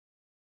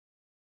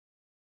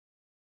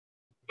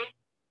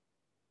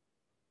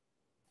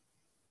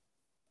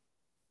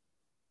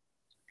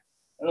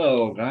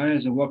Hello,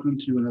 guys, and welcome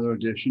to another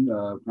edition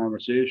of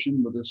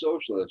Conversation with a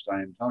Socialist.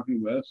 I am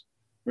talking with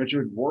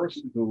Richard Worth,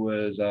 who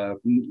is from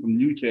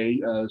the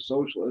UK,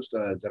 socialist.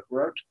 Is that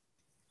correct?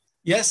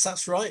 Yes,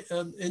 that's right.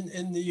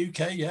 In the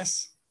UK,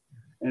 yes.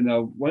 And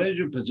what is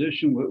your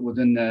position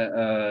within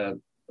that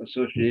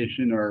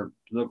association or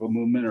political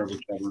movement or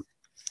whichever?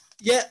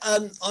 Yeah,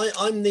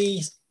 I'm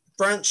the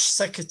branch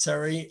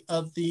secretary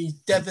of the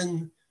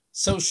Devon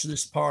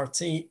Socialist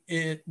Party,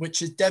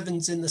 which is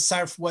Devon's in the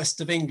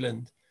southwest of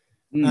England.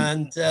 Mm.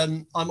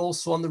 And I'm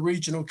also on the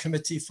regional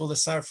committee for the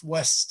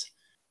southwest,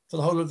 for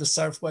the whole of the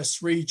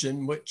southwest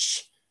region,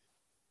 which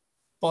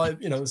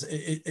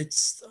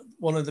it's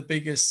one of the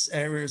biggest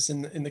areas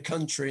in the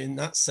country in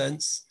that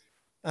sense.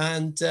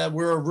 And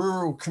we're a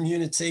rural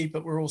community,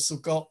 but we're also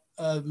got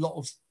a lot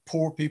of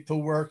poor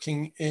people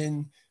working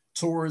in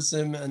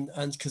tourism, and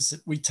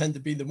because we tend to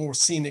be the more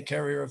scenic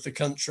area of the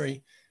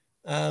country.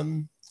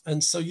 And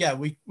so, yeah,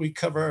 we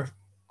cover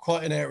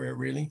quite an area,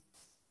 really.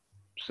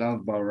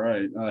 Sounds about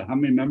right. How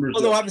many members?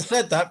 Although having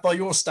said that, by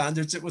your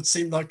standards, it would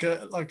seem like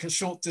a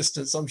short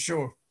distance, I'm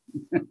sure.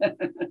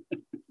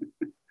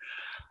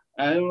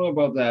 I don't know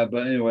about that,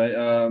 but anyway,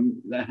 how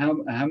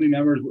many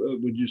members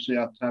would you say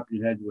off the top of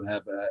your head you would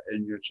have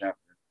in your chapter?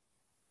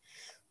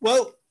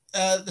 Well,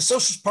 the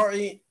Socialist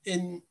Party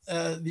in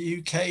the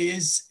UK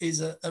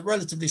is a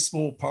relatively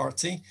small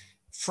party.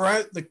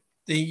 Throughout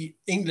the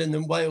England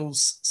and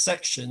Wales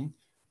section,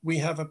 we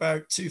have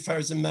about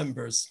 2,000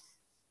 members.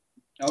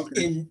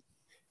 Okay.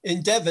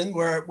 In Devon,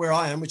 where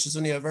I am, which is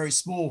only a very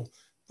small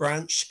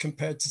branch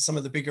compared to some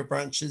of the bigger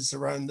branches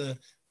around the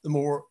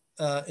more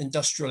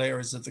industrial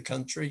areas of the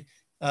country,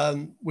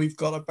 we've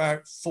got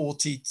about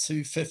 40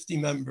 to 50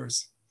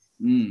 members.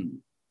 Mm.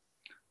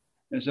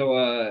 And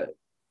so,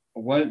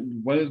 what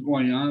is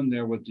going on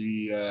there with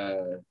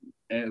the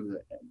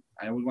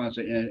I always want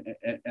to say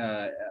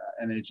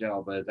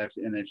NHL, but it's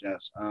actually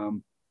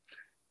NHS.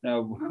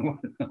 Now,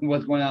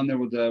 what's going on there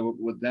with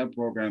that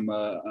program?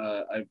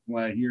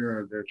 When I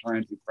hear they're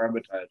trying to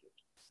privatize it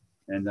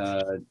and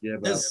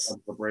give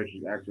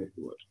corporations access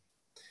to it.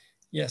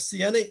 Yes,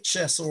 the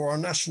NHS, or our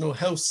National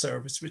Health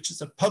Service, which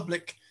is a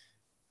public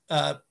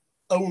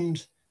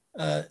owned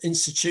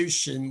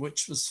institution,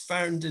 which was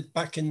founded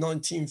back in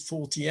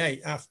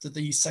 1948 after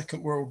the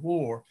Second World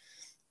War,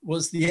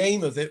 the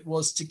aim of it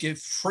was to give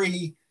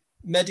free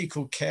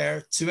medical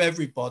care to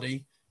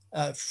everybody,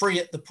 free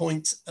at the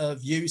point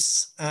of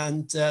use,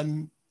 and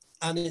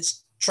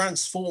it's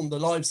transformed the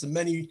lives of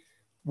many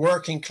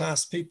working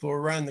class people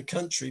around the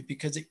country,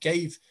 because it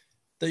gave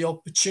the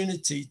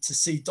opportunity to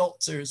see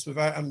doctors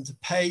without having to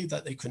pay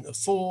that they couldn't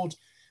afford.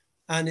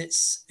 And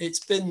it's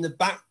been the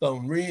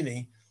backbone,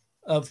 really,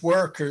 of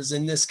workers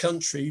in this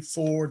country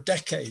for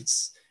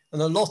decades.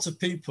 And a lot of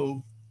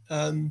people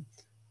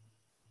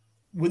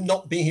would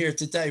not be here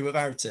today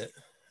without it.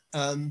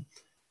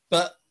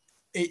 But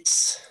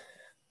it's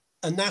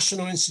a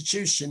national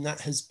institution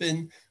that has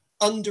been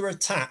under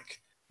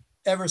attack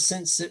ever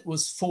since it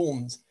was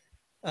formed.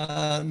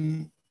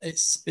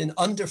 It's been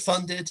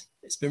underfunded,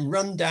 it's been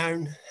run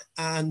down,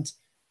 and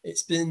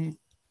it's been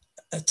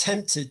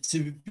attempted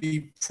to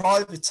be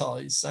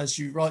privatized, as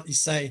you rightly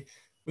say,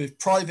 with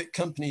private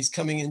companies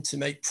coming in to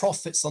make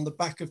profits on the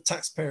back of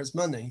taxpayers'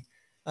 money,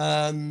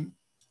 on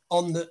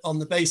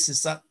the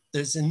basis that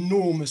there's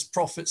enormous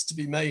profits to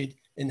be made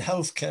in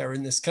healthcare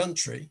in this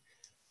country.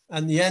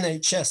 And the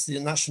NHS, the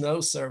National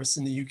Health Service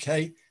in the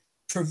UK,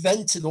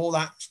 prevented all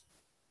that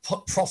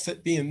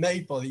profit being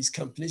made by these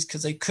companies,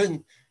 because they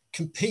couldn't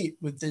compete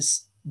with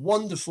this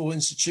wonderful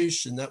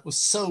institution that was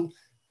so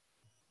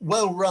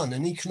well run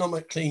and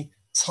economically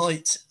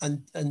tight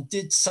and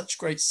did such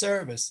great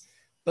service.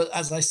 But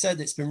as I said,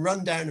 it's been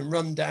run down and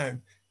run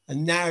down.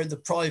 And now the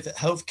private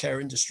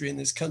healthcare industry in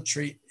this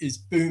country is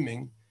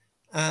booming.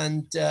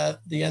 And the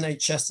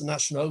NHS, the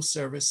National Health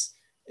Service,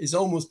 is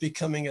almost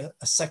becoming a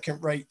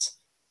second rate,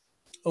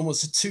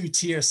 almost a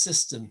two-tier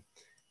system,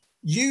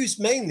 used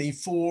mainly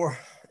for,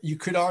 you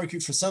could argue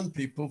for some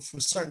people,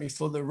 certainly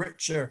for the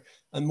richer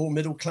and more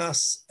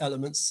middle-class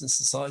elements in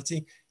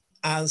society,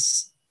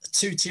 as a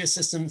two-tier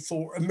system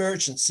for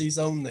emergencies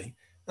only.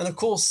 And of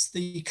course,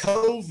 the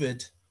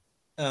COVID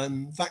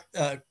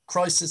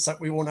crisis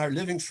that we are now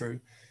living through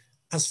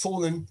has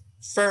fallen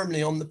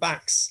firmly on the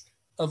backs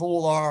of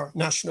all our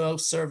National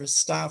Health Service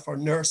staff, our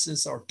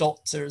nurses, our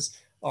doctors,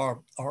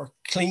 our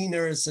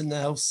cleaners in the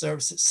health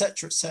service, et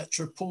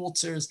cetera,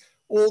 porters,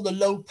 all the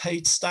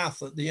low-paid staff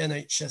that the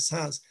NHS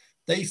has.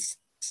 They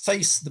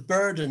face the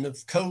burden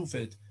of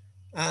COVID,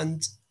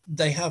 and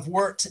they have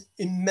worked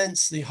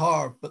immensely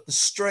hard, but the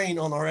strain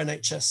on our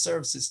NHS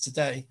services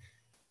today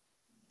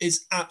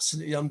is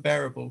absolutely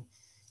unbearable.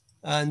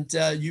 And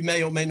you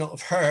may or may not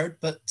have heard,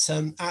 but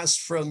as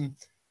from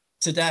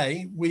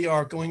today, we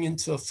are going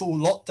into a full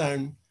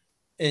lockdown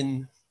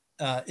in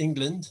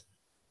England,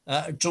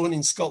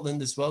 joining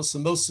Scotland as well. So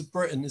most of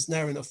Britain is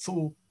now in a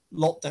full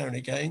lockdown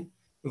again,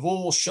 with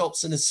all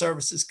shops and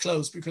services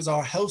closed, because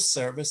our health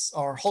service,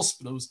 our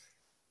hospitals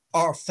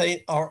are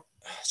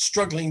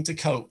struggling to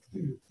cope.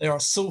 They are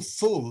so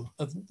full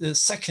of the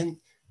second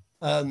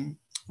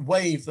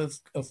wave of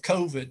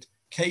COVID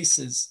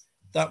cases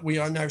that we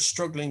are now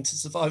struggling to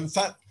survive. In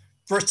fact,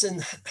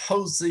 Britain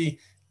holds the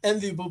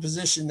enviable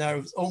position now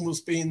of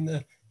almost being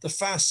the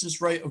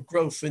fastest rate of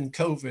growth in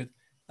COVID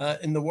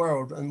in the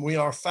world. And we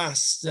are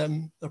fast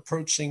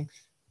approaching,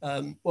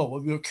 well,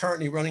 we are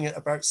currently running at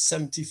about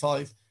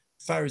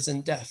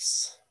 75,000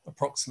 deaths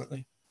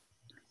approximately.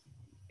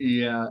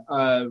 Yeah.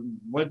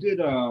 What did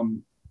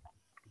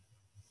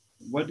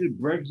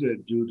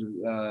Brexit do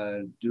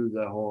to do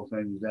the whole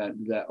thing?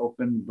 That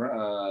open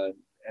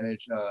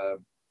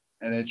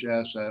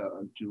NHS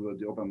to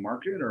the open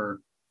market,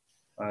 or?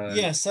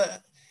 Yes,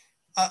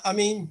 I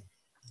mean,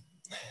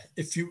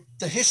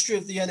 the history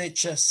of the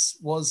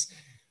NHS was,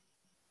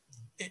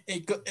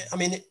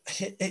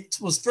 it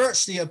was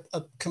virtually a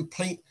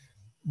complete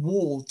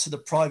wall to the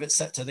private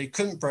sector. They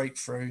couldn't break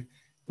through.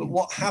 But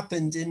what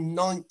happened in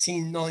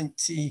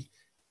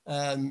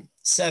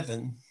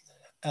 1997,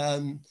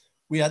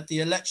 we had the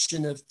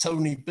election of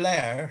Tony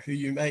Blair, who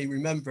you may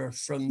remember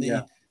from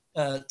the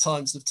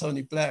times of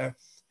Tony Blair,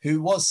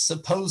 who was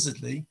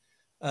supposedly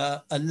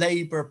a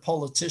Labour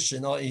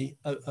politician, i.e.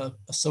 a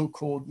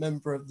so-called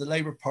member of the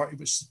Labour Party,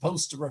 which is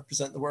supposed to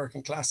represent the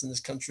working class in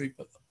this country,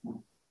 but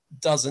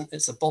doesn't.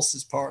 It's a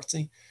boss's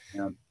party.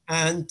 Yeah.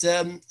 And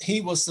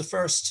he was the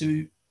first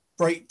to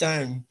break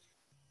down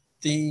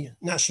the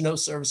National Health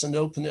Service and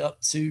open it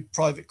up to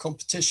private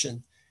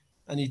competition.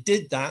 And he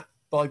did that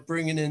by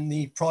bringing in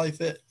the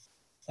private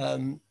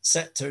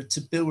sector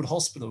to build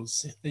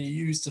hospitals. They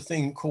used a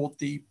thing called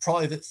the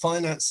Private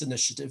Finance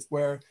Initiative,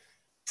 where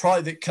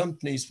private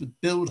companies would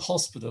build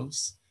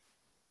hospitals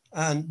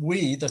and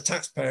we, the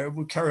taxpayer,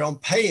 would carry on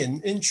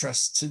paying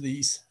interest to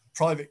these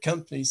private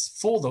companies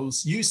for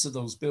those use of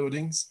those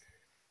buildings.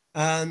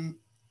 And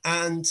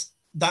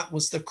that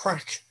was the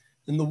crack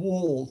in the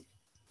wall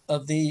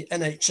of the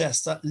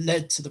NHS that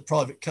led to the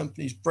private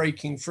companies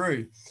breaking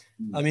through.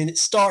 I mean, it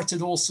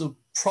started also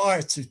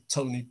prior to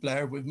Tony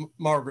Blair with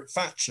Margaret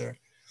Thatcher,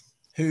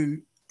 who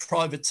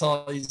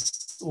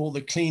privatized all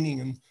the cleaning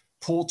and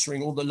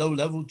portering, all the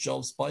low-level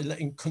jobs by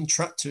letting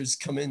contractors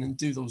come in and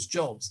do those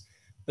jobs.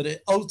 But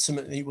it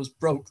ultimately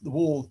broke the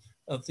wall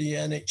of the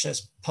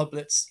NHS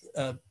public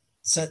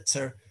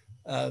sector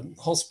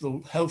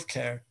hospital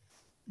healthcare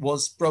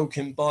was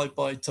broken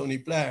by Tony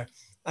Blair.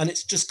 And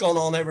it's just gone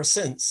on ever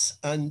since.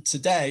 And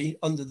today,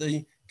 under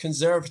the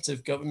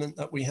Conservative government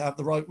that we have,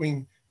 the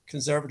right-wing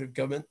Conservative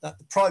government, that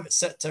the private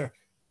sector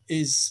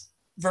is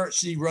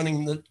virtually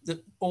running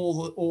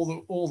all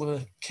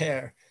the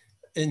care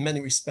in many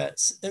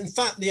respects. In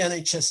fact, the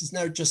NHS is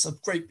now just a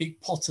great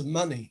big pot of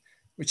money,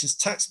 which is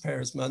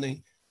taxpayers'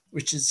 money,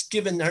 which is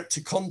given out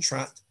to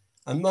contract.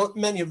 And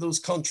many of those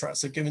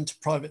contracts are given to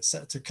private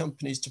sector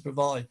companies to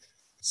provide.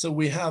 So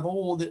we have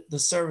all the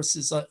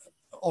services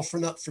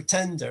offering up for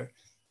tender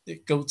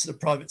that go to the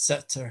private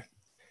sector.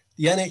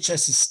 The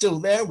NHS is still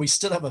there. We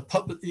still have a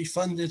publicly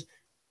funded,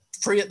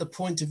 free at the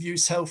point of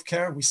use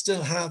healthcare. We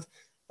still have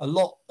a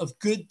lot of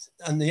good,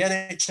 and the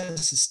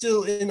NHS is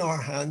still in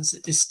our hands.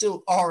 It is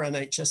still our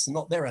NHS and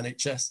not their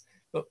NHS,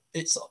 but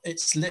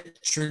it's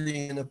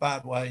literally in a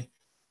bad way.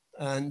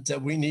 And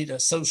we need a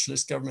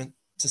socialist government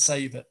to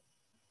save it.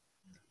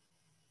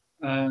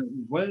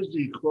 What is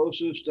the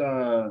closest?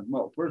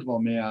 Well, first of all,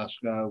 may I ask,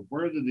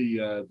 where did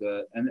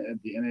the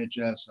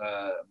NHS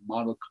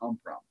model come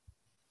from?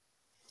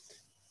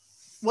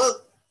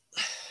 Well,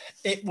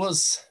 it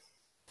was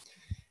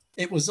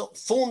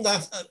formed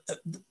after.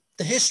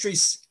 The history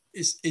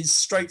is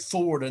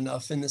straightforward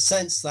enough in the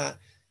sense that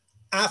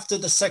after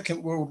the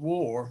Second World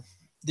War,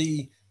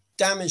 the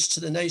damage to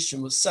the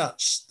nation was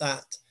such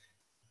that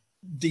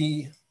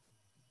the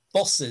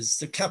bosses,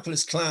 the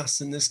capitalist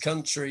class in this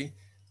country,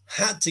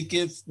 had to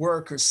give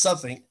workers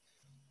something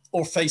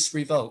or face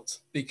revolt,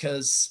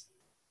 because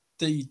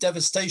the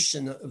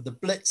devastation of the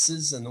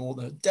blitzes and all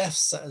the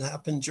deaths that had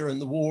happened during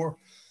the war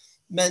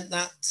meant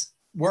that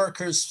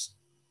workers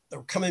that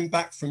were coming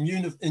back from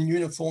in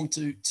uniform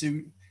to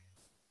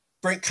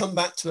come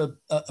back to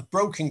a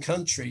broken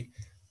country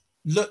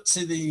looked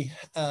to the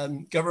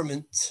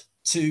government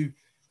to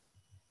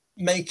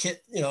make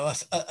it,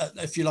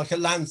 if you like, a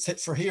land fit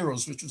for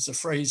heroes, which was a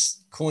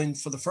phrase coined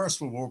for the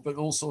First World War, but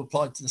also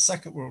applied to the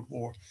Second World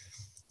War.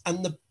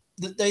 And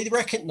they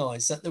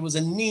recognized that there was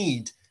a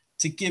need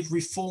to give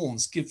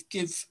reforms, give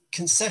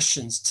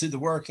concessions to the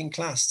working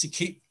class to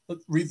keep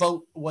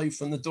revolt away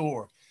from the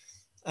door.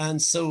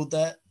 And so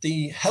that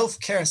the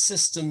healthcare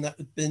system that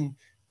had been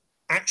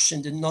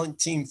actioned in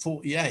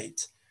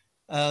 1948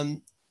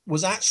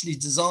 was actually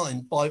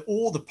designed by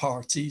all the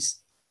parties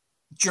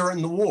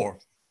during the war.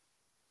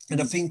 And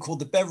a thing called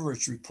the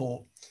Beveridge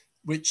Report,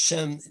 which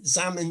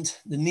examined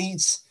the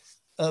needs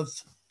of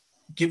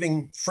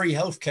giving free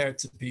healthcare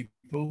to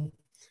people.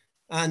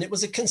 And it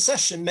was a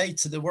concession made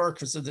to the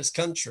workers of this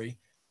country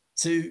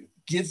to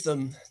give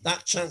them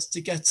that chance to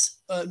get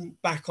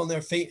back on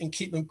their feet and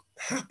keep them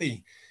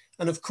happy.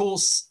 And of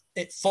course,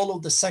 it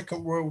followed the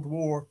Second World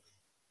War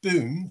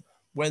boom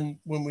when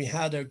we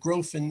had a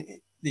growth in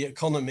the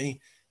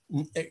economy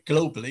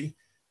globally.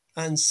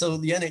 And so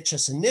the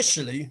NHS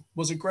initially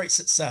was a great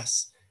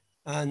success.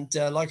 And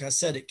like I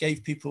said, it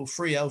gave people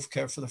free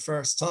healthcare for the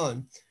first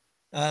time.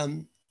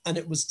 And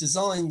it was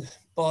designed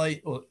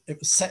by, or it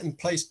was set in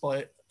place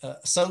by a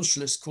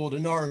socialist called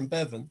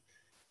Devon,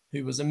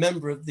 who was a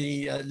member of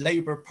the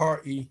Labour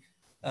Party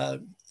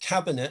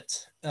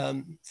cabinet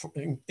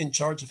in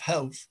charge of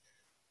health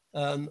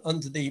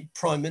under the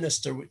Prime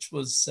Minister, which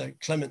was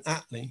Clement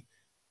Attlee.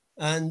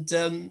 And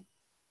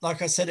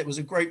like I said, it was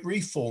a great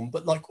reform,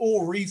 but like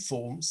all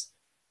reforms,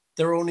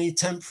 they're only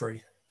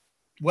temporary.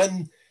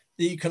 When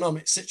the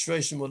economic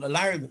situation will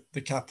allow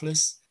the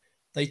capitalists,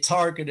 they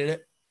targeted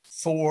it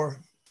for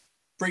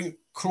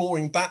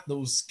clawing back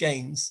those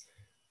gains,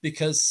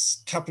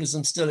 because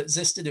capitalism still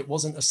existed. It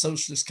wasn't a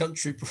socialist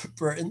country,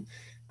 Britain.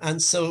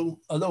 And so,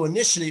 although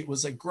initially it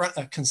was a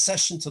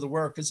concession to the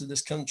workers of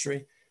this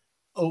country,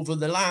 over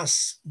the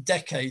last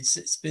decades,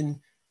 it's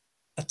been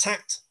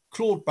attacked,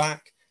 clawed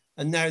back,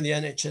 and now the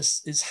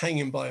NHS is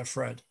hanging by a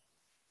thread.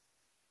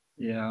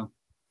 Yeah.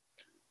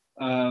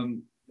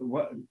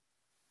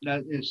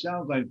 That it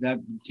sounds like that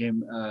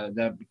became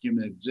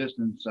in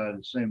existence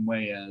the same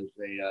way as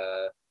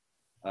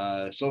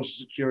Social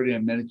Security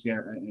and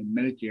Medicare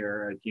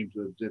came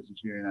to existence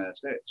here in the United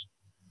States.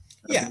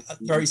 Yeah,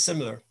 very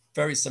similar,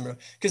 very similar.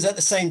 Because at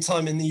the same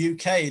time in the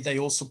UK, they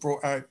also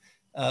brought out,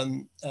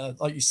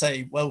 like you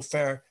say,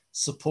 welfare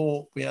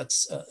support. We had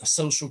a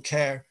social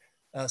care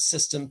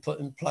system put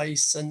in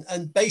place,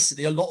 and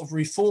basically a lot of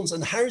reforms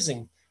and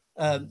housing.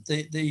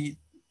 The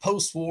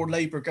post-war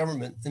Labour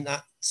government in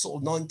that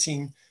sort of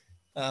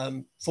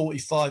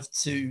 1945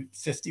 to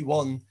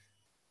 51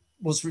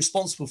 was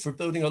responsible for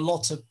building a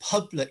lot of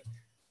public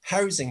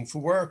housing for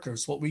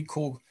workers, what we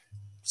call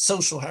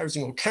social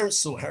housing or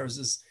council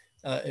houses,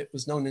 it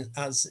was known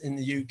as in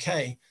the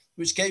UK,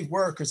 which gave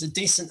workers a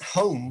decent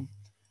home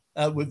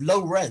with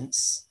low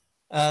rents.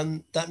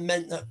 That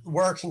meant that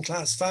working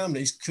class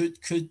families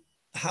could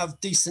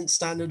have decent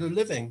standard of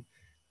living.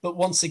 But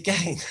once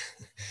again,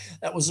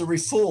 that was a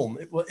reform.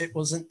 It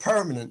wasn't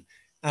permanent.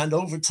 And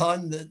over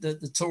time,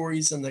 the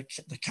Tories and the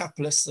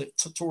capitalists, the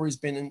Tories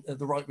being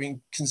the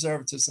right-wing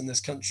conservatives in this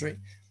country,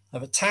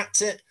 have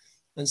attacked it.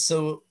 And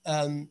so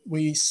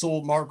we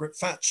saw Margaret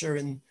Thatcher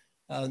in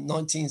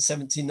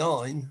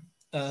 1979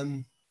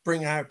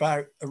 bring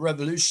about a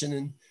revolution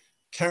in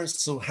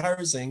council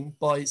housing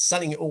by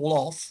selling it all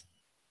off.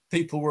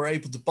 People were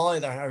able to buy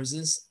their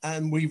houses,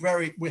 and we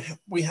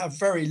have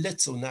very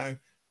little now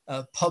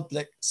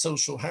public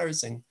social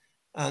housing,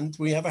 and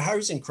we have a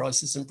housing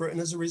crisis in Britain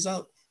as a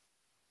result.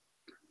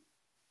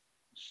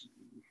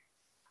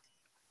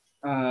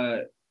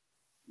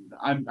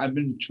 I've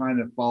been trying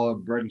to follow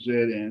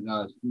Brexit, and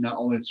not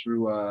only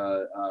through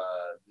the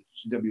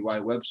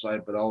CWI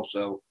website, but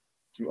also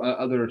through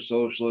other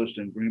socialist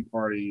and Green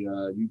Party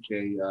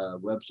UK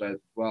websites as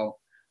well.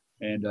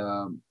 And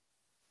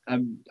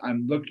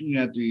I'm looking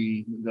at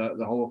the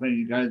whole thing.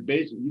 You guys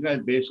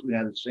basically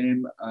had the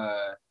same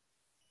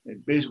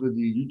basically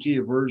the UK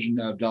version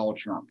of Donald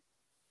Trump.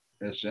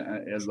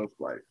 It looks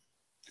like.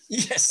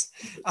 Yes,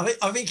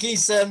 I think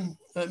he's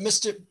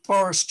Mr.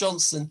 Boris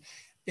Johnson.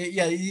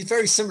 Yeah, he's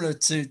very similar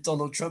to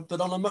Donald Trump,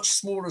 but on a much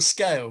smaller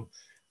scale.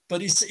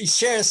 But he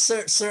shares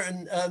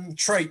certain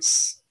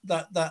traits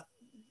that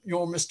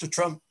your Mr.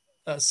 Trump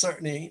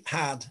certainly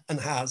had and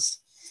has.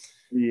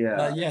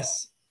 Yeah.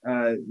 Yes.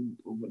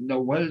 No,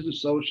 what is the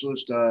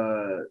socialist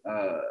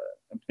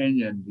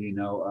opinion,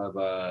 of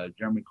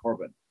Jeremy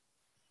Corbyn?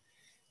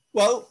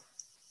 Well,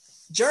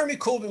 Jeremy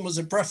Corbyn was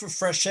a breath of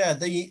fresh air.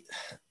 The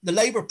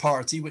Labour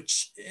Party,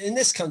 which in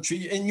this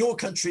country, in your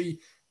country,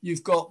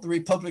 you've got the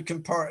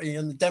Republican Party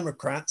and the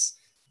Democrats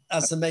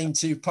as the main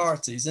two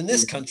parties. In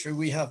this country,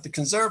 we have the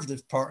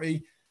Conservative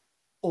Party,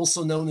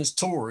 also known as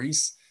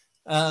Tories,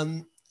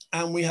 and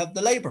we have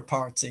the Labour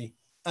Party,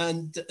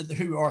 and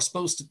who are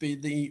supposed to be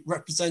the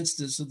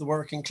representatives of the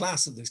working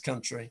class of this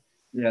country.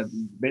 Yeah,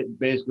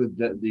 basically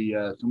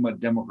the somewhat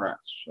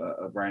Democrats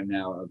right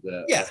now of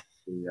the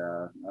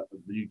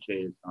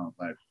UK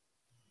life.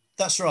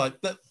 That's right,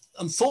 but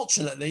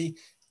unfortunately,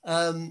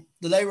 the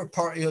Labour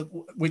Party,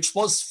 which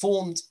was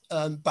formed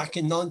back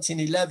in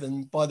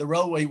 1911 by the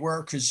Railway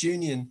Workers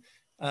Union,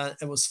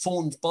 it was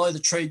formed by the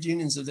trade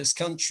unions of this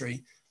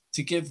country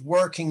to give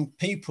working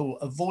people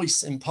a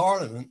voice in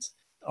Parliament,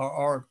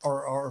 or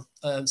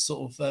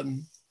sort of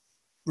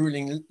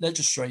ruling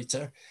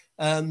legislator.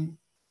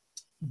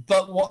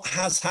 But what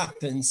has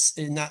happened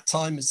in that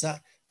time is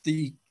that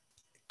the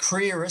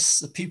careerists,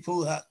 the people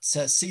that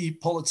see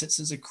politics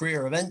as a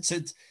career, have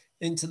entered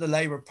into the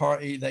Labour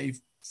Party. They've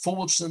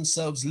forged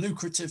themselves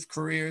lucrative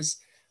careers,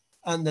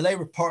 and the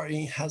Labour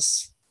Party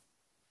has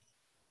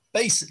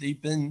basically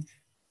been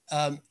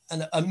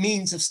a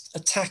means of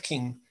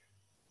attacking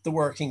the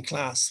working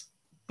class,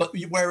 but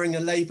wearing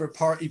a Labour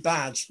Party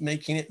badge,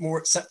 making it more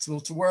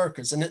acceptable to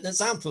workers. And an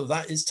example of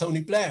that is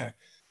Tony Blair,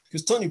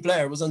 because Tony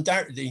Blair was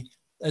undoubtedly,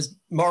 as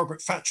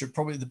Margaret Thatcher,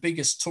 probably the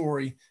biggest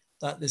Tory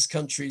that this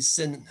country's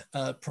seen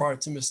prior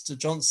to Mr.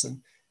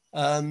 Johnson.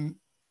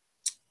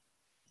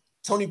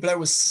 Tony Blair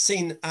was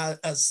seen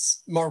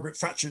as Margaret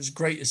Thatcher's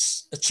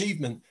greatest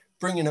achievement,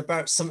 bringing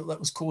about something that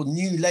was called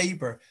New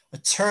Labour, a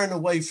turn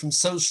away from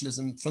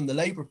socialism from the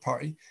Labour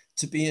Party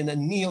to being a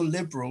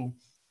neoliberal,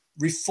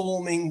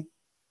 reforming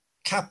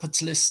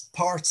capitalist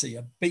party,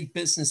 a big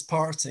business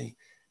party.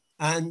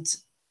 And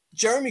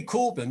Jeremy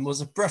Corbyn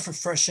was a breath of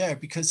fresh air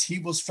because he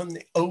was from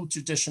the old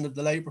tradition of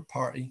the Labour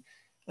Party.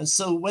 And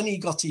so when he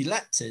got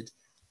elected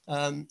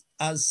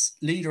as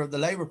leader of the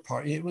Labour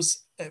Party, it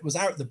was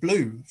out of the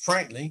blue,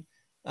 frankly.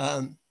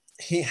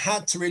 He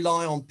had to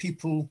rely on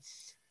people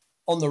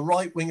on the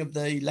right wing of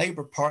the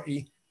Labour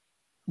Party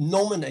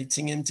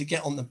nominating him to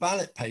get on the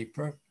ballot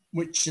paper,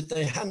 which if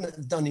they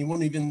hadn't done, he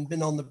wouldn't even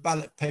been on the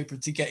ballot paper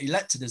to get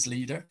elected as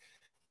leader.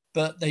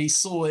 But they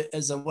saw it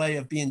as a way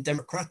of being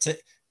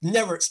democratic.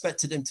 Never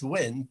expected him to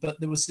win, but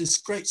there was this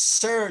great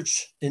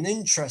surge in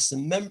interest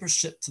and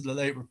membership to the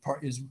Labour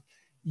Party, as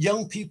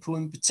young people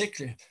in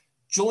particular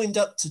joined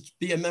up to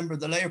be a member of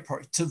the Labour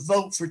Party to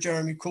vote for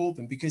Jeremy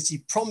Corbyn because he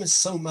promised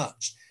so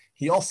much.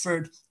 He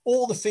offered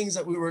all the things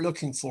that we were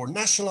looking for: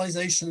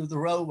 nationalisation of the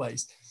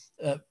railways,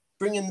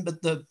 bringing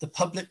the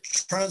public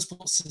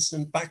transport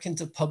system back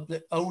into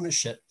public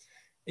ownership.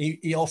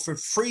 He offered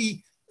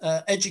free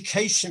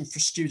education for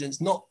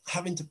students, not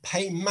having to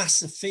pay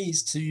massive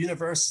fees to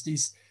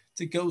universities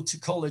to go to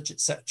college,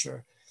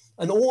 etc.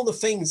 And all the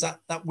things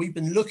that we've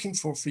been looking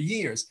for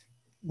years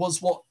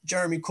was what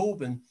Jeremy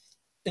Corbyn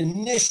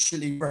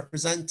initially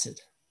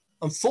represented.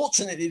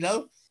 Unfortunately,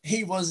 though,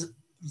 he was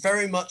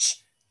very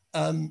much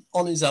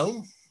on his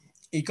own.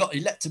 He got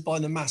elected by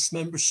the mass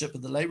membership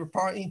of the Labour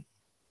Party,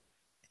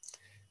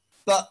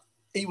 but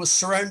he was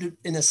surrounded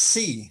in a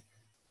sea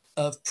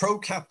of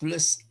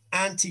pro-capitalist,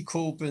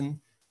 anti-Corbyn,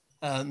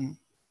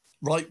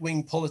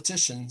 right-wing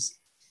politicians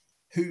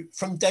who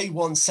from day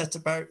one set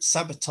about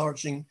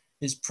sabotaging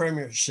his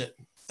premiership.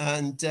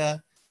 And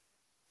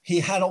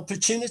he had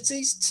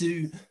opportunities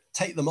to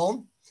take them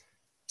on,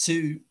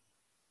 to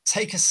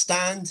take a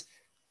stand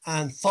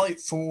and fight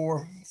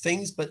for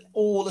things, but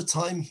all the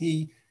time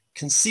he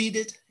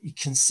conceded,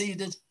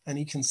 and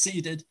he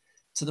conceded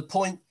to the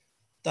point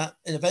that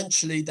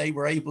eventually they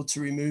were able to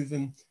remove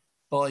him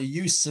by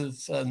use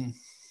of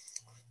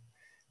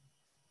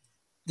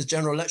the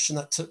general election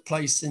that took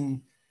place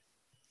in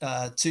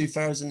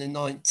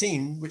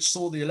 2019, which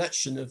saw the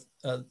election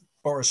of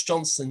Boris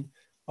Johnson,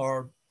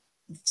 our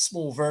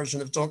small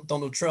version of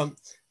Donald Trump.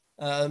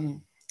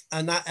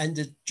 And that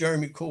ended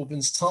Jeremy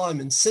Corbyn's time.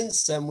 And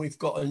since then, we've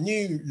got a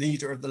new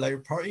leader of the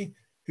Labour Party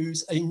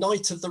who's a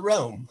knight of the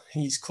realm.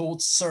 He's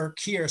called Sir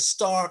Keir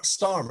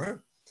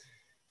Starmer.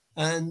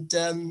 And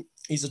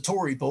he's a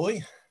Tory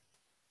boy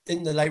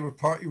in the Labour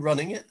Party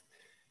running it.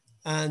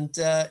 And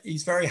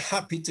he's very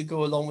happy to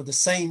go along with the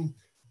same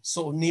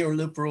sort of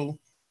neoliberal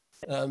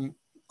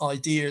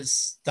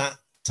ideas that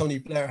Tony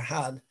Blair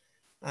had.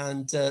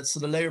 And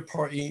so the Labour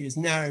Party is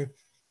now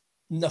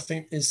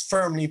is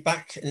firmly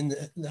back in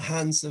the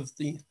hands of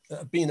the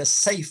being a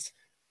safe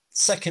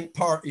second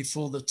party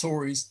for the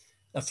Tories,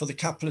 for the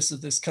capitalists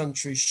of this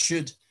country,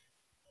 should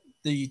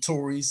the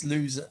Tories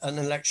lose an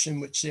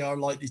election, which they are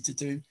likely to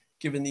do,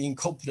 given the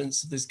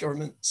incompetence of this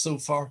government so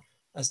far,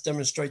 as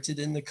demonstrated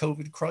in the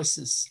COVID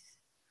crisis.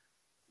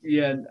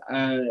 Yeah,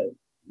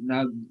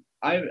 now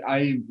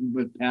I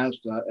with past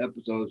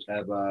episodes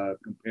have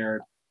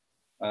compared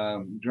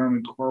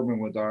Jeremy Corbyn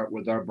with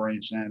our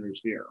Bernie Sanders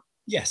here.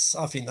 Yes,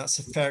 I think that's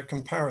a fair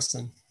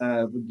comparison.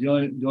 But the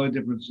only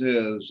difference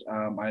is,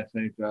 I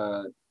think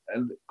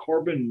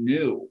Corbyn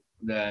knew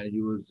that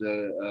he was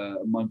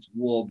amongst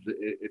wolves,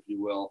 if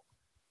you will,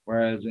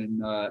 whereas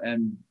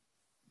and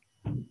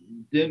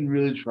didn't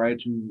really try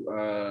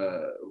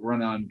to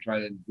run on try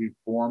to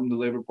reform the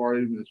Labour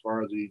Party as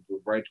far as the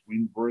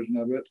right-wing version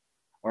of it,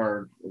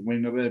 or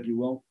wing of it, if you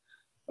will.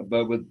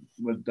 But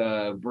with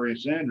Bernie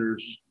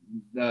Sanders,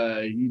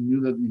 he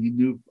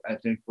knew, I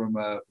think, from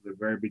the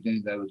very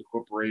beginning that it was a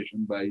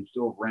corporation, but he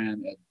still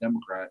ran as a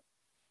Democrat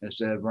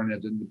instead of running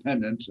as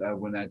independent,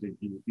 when I think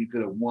he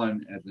could have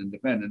won as an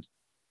independent.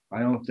 I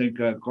don't think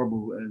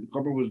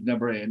Corbyn was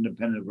never an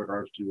independent in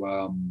regards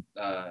to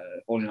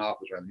holding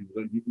office.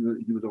 Right?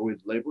 He was always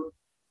Labour.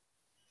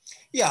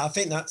 Yeah, I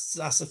think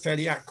that's a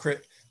fairly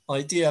accurate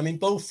idea. I mean,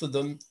 both of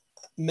them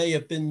may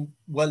have been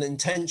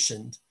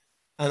well-intentioned,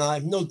 and I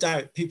have no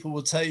doubt people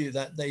will tell you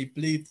that they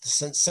believe the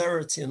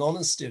sincerity and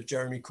honesty of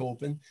Jeremy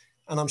Corbyn,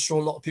 and I'm sure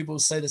a lot of people will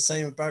say the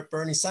same about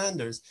Bernie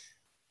Sanders.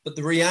 But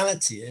the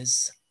reality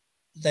is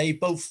they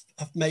both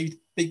have made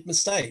big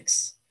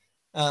mistakes.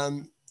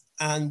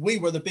 And we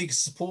were the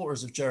biggest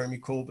supporters of Jeremy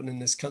Corbyn in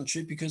this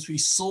country because we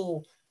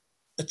saw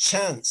a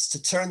chance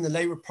to turn the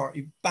Labour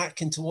Party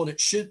back into what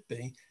it should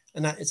be,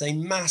 and that is a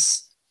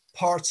mass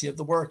party of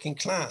the working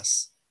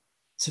class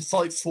to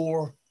fight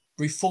for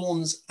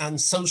reforms and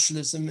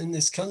socialism in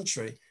this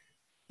country.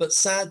 But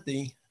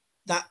sadly,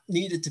 that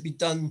needed to be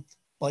done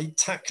by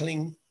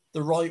tackling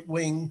the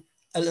right-wing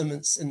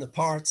elements in the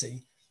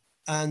party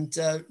and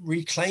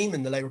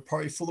reclaiming the Labour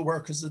Party for the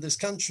workers of this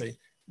country.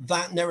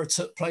 That never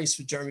took place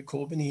with Jeremy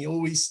Corbyn. He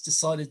always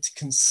decided to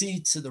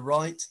concede to the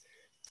right.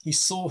 He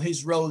saw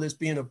his role as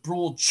being a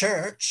broad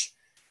church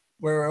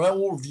where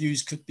all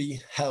views could be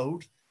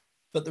held.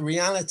 But the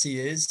reality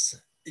is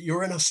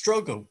you're in a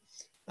struggle,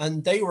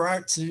 and they were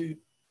out to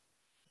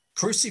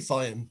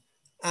crucify him.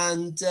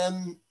 And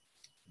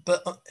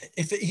but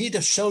if he'd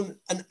have shown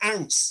an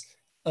ounce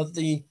of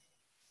the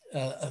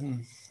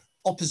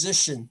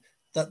opposition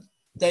that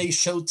they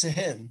showed to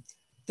him,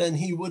 then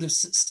he would have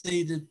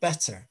succeeded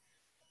better.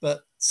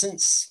 But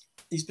since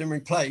he's been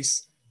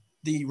replaced,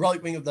 the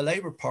right wing of the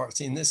Labour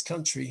Party in this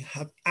country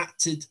have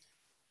acted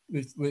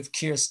with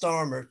Keir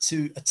Starmer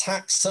to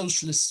attack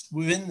socialists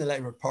within the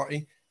Labour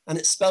Party and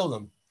expel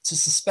them, to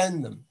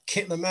suspend them,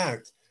 kick them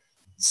out.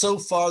 So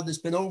far, there's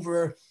been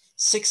over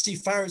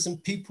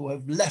 60,000 people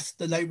have left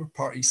the Labour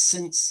Party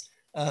since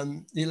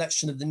the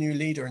election of the new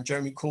leader, and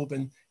Jeremy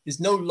Corbyn is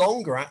no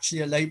longer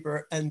actually a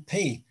Labour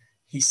MP.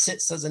 He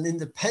sits as an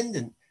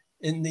independent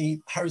in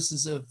the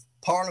Houses of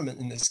Parliament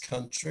in this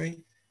country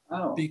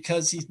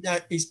because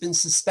he's been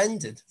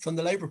suspended from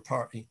the Labour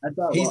Party.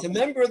 He's a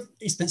member of,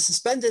 he's been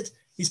suspended,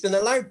 he's been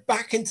allowed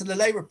back into the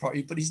Labour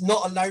Party, but he's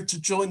not allowed to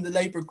join the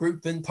Labour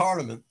group in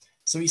Parliament.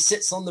 So he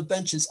sits on the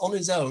benches on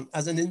his own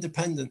as an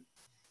independent.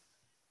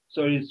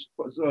 So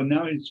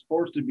now he's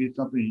forced to be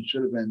something he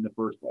should have been in the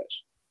first place.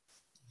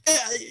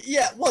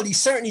 Yeah, well, he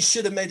certainly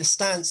should have made a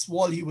stance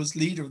while he was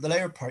leader of the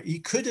Labour Party. He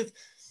could have.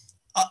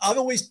 I've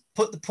always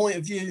put the point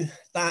of view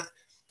that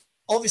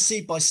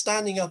obviously by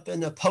standing up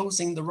and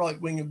opposing the right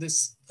wing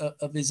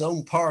of his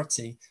own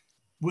party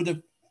would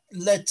have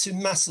led to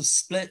massive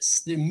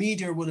splits. The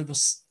media would have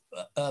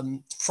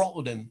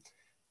throttled him.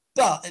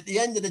 But at the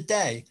end of the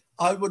day,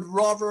 I would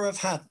rather have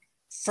had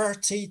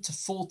 30 to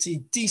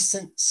 40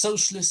 decent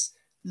socialist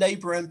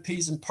Labour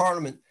MPs in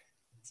Parliament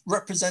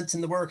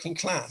representing the working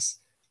class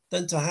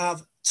than to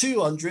have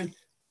 200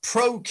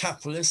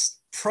 pro-capitalist,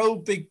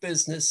 pro-big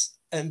business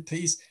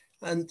MPs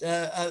and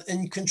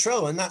in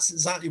control. And that's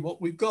exactly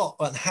what we've got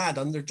and had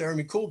under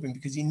Jeremy Corbyn,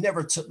 because he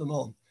never took them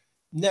on.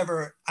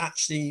 Never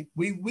actually,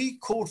 we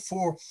called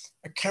for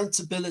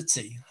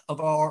accountability of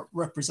our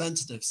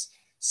representatives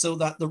so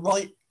that the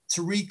right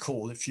to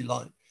recall, if you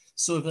like,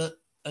 so that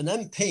an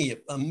MP,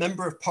 a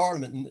member of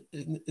parliament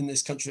in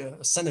this country,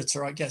 a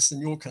senator, I guess,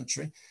 in your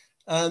country,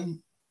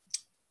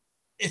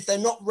 if they're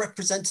not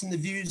representing the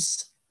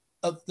views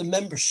of the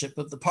membership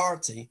of the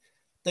party,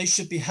 they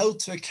should be held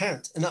to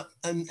account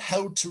and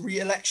held to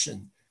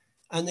re-election.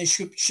 And they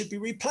should be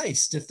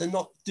replaced if they're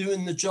not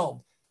doing the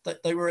job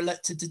that they were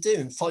elected to do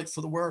and fight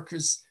for the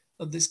workers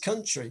of this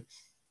country.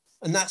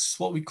 And that's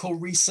what we call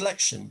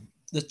reselection,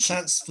 the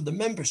chance for the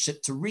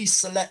membership to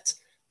reselect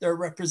their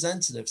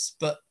representatives.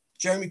 But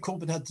Jeremy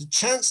Corbyn had the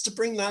chance to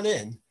bring that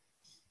in,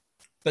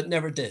 but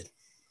never did.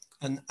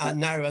 And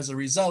now, as a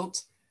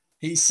result,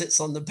 he sits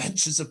on the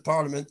benches of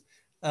Parliament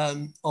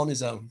on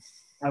his own.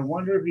 I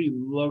wonder if he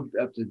looked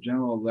at the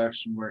general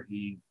election where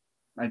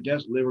I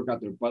guess Labour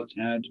got their butts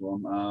handed to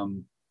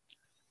him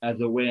as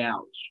a way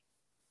out,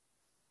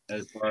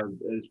 as far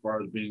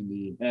as being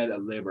the head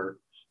of Labour,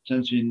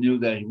 since he knew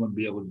that he wouldn't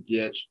be able to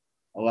get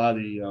a lot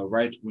of the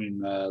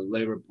right-wing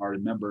Labour Party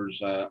members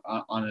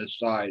on his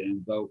side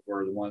and vote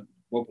for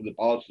the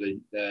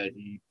policy that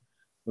he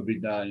would be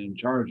in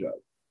charge of.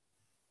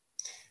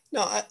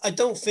 No, I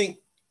don't think,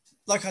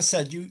 like I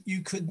said,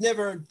 you could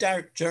never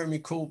doubt Jeremy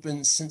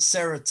Corbyn's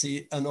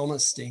sincerity and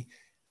honesty.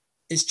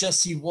 It's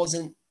just he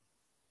wasn't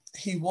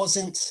a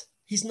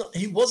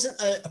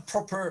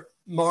proper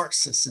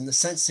Marxist, in the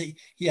sense that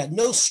he had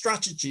no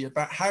strategy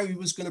about how he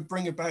was going to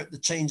bring about the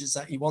changes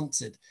that he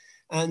wanted.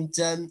 And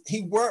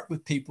he worked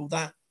with people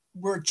that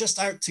were just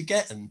out to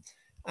get him.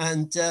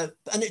 And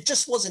it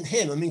just wasn't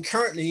him. I mean,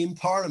 currently in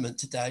Parliament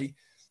today,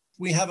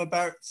 we have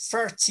about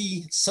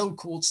 30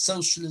 so-called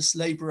socialist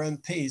Labour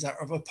MPs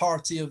out of a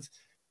party of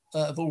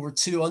over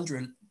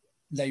 200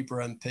 Labour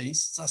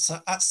MPs.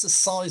 That's the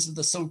size of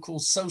the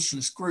so-called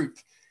socialist group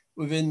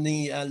within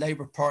the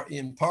Labour Party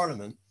in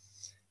Parliament.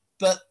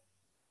 But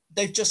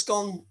they've just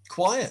gone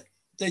quiet.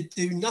 They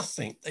do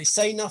nothing. They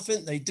say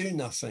nothing, they do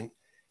nothing.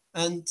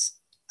 And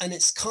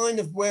it's kind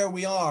of where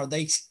we are.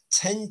 They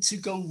tend to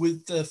go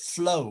with the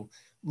flow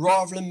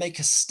rather than make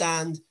a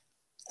stand.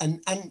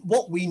 And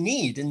what we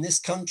need in this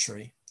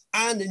country,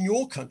 and in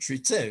your country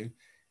too,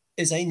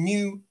 is a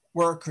new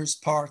workers'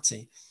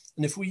 party.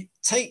 And if we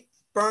take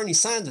Bernie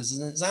Sanders as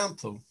an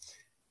example,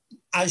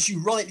 as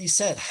you rightly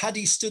said, had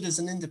he stood as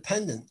an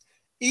independent,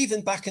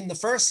 even back in the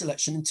first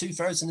election in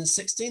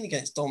 2016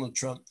 against Donald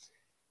Trump,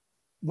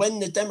 when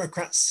the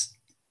Democrats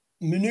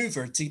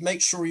maneuvered to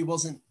make sure he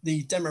wasn't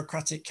the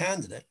Democratic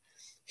candidate,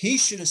 he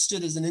should have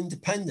stood as an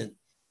independent.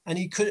 And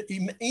he could,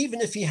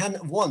 even if he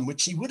hadn't won,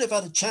 which he would have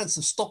had a chance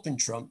of stopping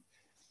Trump,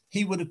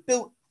 he would have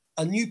built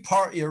a new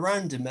party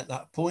around him at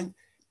that point,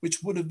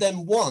 which would have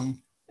then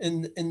won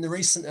in the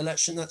recent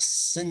election.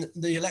 That's in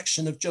the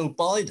election of Joe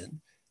Biden,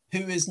 who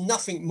is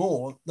nothing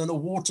more than a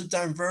watered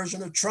down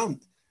version of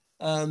Trump.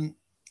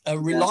 A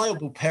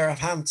reliable pair of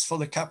hands for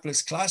the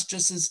capitalist class,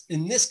 just as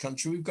in this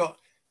country, we've got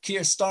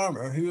Keir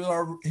Starmer,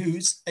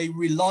 who's a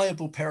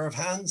reliable pair of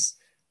hands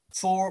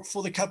for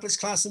the capitalist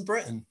class in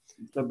Britain.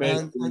 So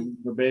basically,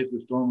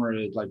 Stormer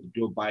is like the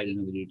Joe Biden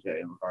of the UK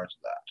in regards to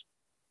that.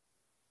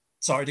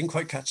 Sorry, I didn't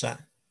quite catch that.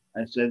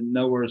 I said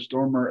nowhere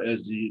stormer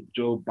is the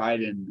Joe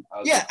Biden.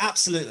 Yeah,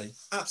 absolutely,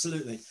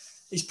 absolutely.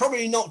 He's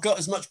probably not got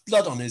as much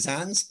blood on his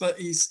hands, but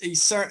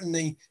he's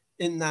certainly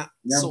in that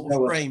Never sort know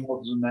of what frame.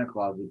 else is in that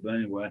closet, but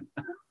anyway.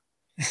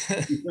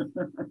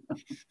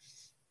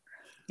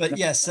 But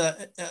yes,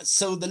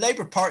 so the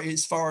Labour Party,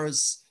 as far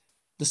as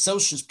the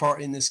Socialist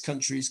Party in this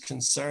country is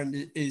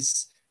concerned,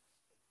 is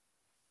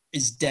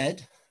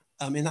dead.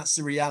 I mean, that's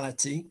the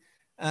reality.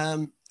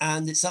 And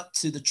it's up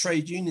to the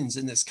trade unions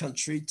in this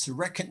country to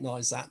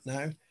recognize that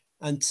now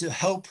and to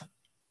help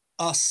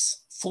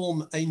us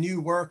form a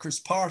new workers'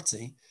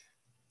 party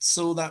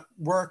so that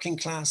working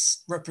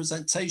class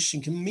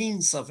representation can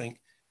mean something,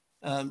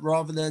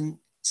 rather than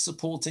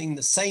supporting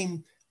the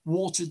same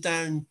watered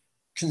down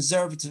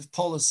conservative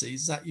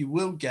policies that you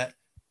will get.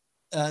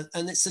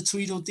 And it's a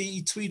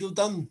Tweedledee,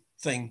 Tweedledum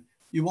thing.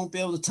 You won't be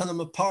able to tell them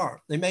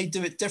apart. They may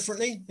do it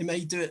differently. They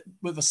may do it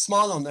with a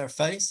smile on their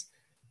face,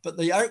 but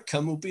the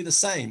outcome will be the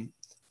same.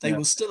 They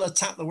will still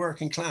attack the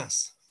working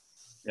class.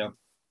 Yeah.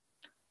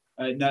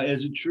 Now,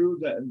 is it true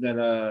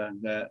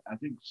that I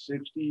think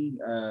 60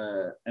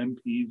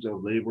 MPs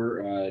of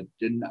Labour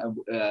didn't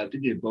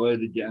think they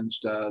voted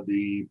against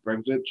the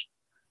Brexit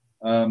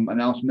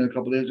announcement a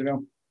couple of days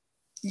ago?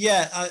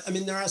 Yeah, I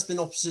mean, there has been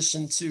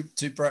opposition to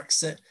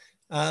Brexit.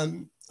 I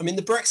mean,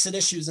 the Brexit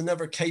issue is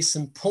another case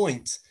in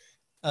point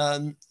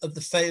of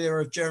the failure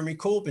of Jeremy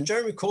Corbyn.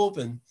 Jeremy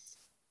Corbyn,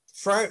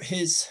 throughout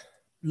his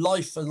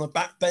life on the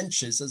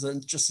backbenches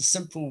as just a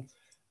simple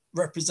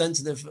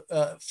representative,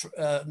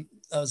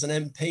 as an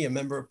MP, a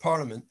member of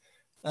Parliament,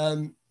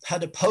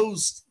 had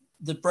opposed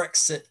the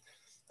Brexit.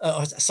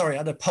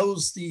 Had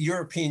opposed the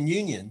European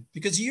Union,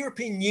 because the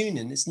European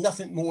Union is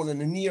nothing more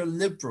than a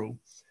neoliberal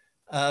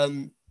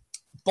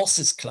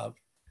bosses club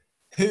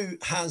who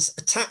has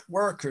attacked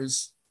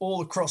workers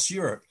all across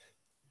Europe.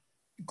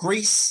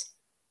 Greece,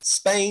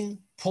 Spain,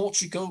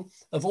 Portugal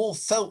have all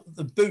felt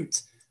the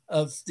boot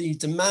of the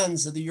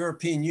demands of the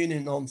European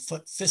Union on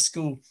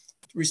fiscal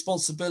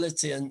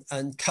responsibility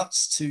and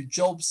cuts to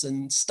jobs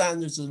and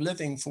standards of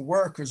living for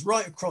workers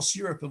right across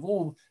Europe have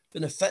all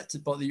been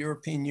affected by the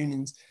European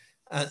Union's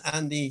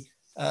and the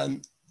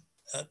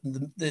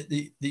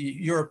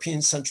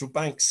European Central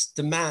Bank's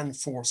demand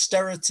for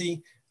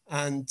austerity.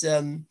 And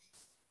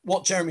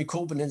what Jeremy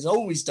Corbyn has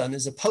always done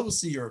is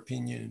oppose the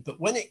European Union. But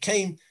when it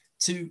came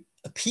to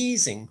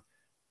appeasing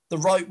the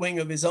right wing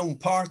of his own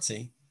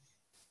party,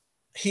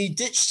 he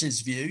ditched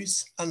his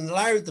views and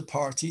allowed the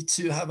party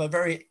to have a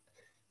very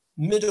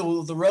middle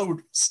of the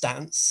road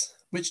stance,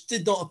 which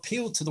did not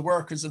appeal to the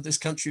workers of this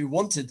country who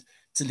wanted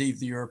to leave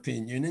the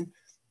European Union,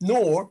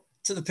 nor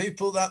to the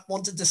people that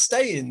wanted to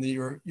stay in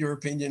the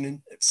European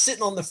Union.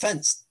 Sitting on the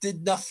fence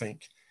did nothing.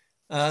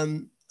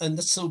 And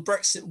so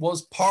Brexit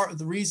was part of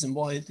the reason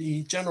why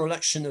the general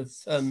election of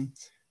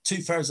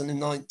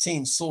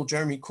 2019 saw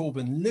Jeremy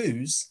Corbyn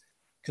lose,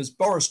 because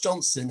Boris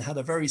Johnson had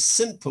a very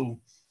simple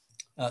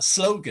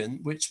slogan,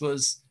 which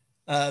was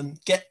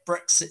get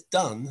Brexit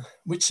done,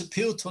 which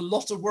appealed to a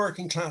lot of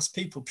working class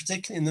people,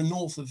 particularly in the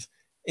north of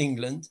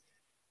England.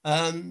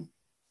 And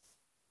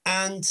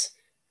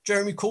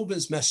Jeremy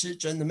Corbyn's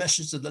message and the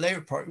message of the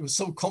Labour Party was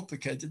so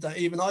complicated that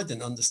even I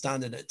didn't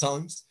understand it at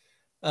times.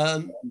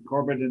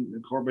 Corbyn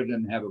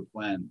didn't have a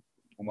plan,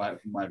 from what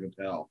I can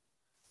tell.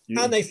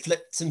 And they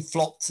flipped and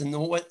flopped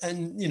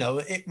and you know,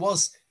 it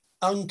was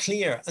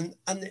unclear and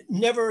it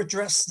never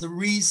addressed the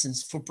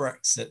reasons for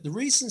Brexit. The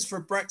reasons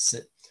for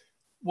Brexit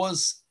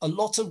was a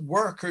lot of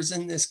workers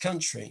in this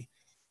country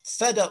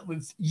fed up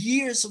with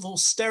years of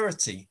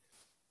austerity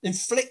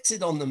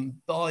inflicted on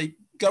them by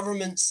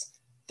governments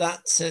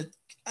that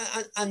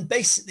and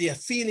basically a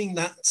feeling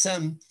that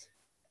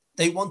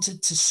they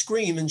wanted to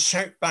scream and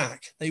shout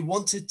back. They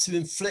wanted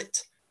to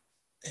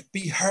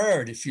be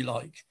heard, if you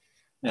like.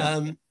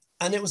 Yeah.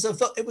 And it was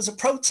a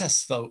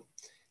protest vote.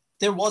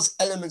 There was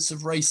elements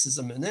of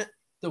racism in it.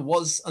 There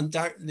was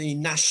undoubtedly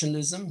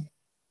nationalism,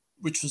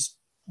 which was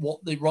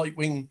what the right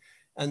wing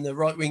and the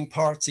right wing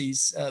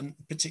parties,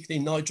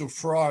 particularly Nigel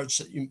Farage,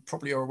 that you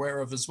probably are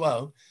aware of as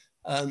well.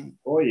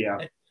 Oh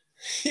yeah.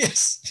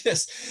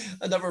 Yes,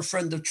 another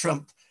friend of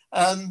Trump.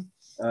 I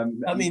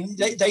mean,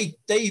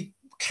 they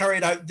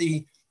carried out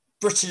the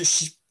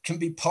British can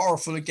be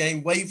powerful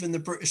again, waving the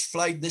British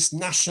flag, this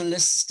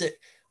nationalistic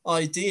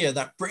idea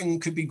that Britain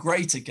could be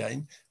great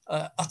again.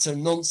 Utter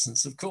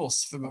nonsense, of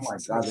course, from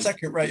a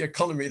second-rate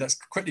economy that's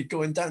quickly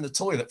going down the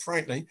toilet,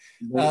 frankly.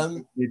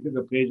 They took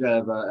a page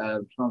out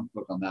of Trump's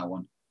book on that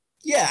one.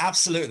 Yeah,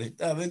 absolutely.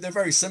 I mean, they're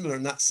very similar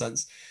in that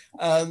sense.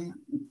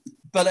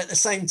 But at the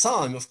same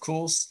time, of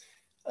course,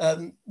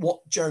 what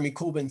Jeremy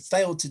Corbyn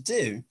failed to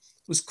do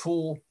was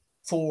call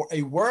for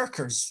a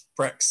workers'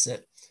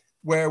 Brexit,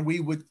 where we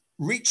would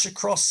reach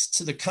across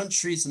to the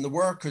countries and the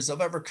workers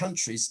of other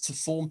countries to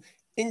form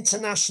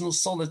international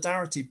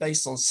solidarity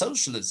based on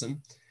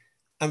socialism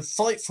and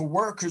fight for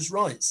workers'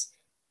 rights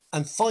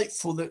and fight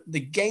for the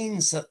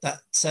gains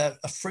that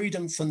a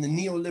freedom from the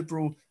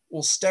neoliberal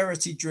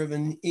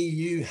austerity-driven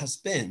EU has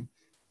been,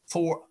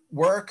 for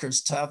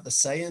workers to have the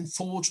say and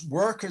forge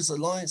workers'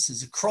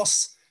 alliances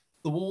across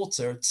the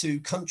water to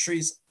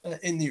countries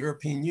in the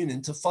European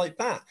Union to fight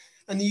back.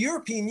 And the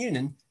European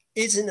Union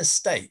is in a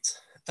state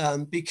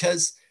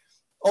because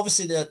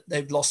obviously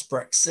they've lost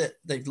Brexit,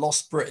 they've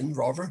lost Britain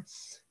rather,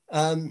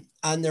 and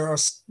there are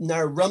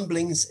now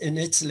rumblings in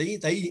Italy.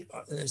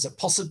 There's a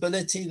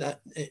possibility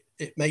that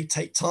it may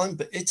take time,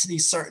 but Italy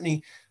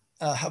certainly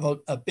have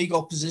a big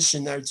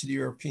opposition now to the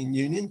European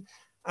Union.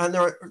 And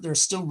there are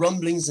still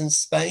rumblings in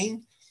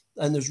Spain,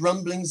 and there's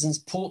rumblings in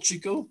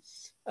Portugal.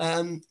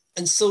 And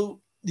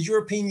so the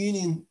European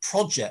Union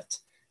project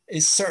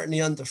is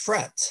certainly under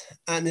threat.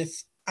 And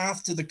if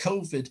after the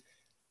COVID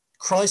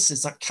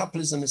crisis that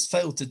capitalism has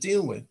failed to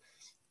deal with,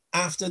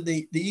 after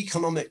the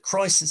economic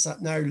crisis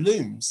that now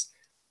looms,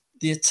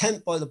 the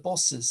attempt by the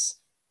bosses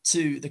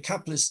the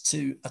capitalists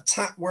to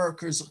attack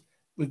workers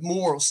with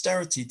more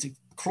austerity, to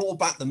claw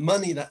back the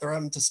money that they're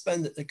having to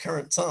spend at the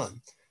current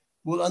time,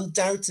 will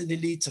undoubtedly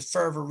lead to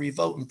further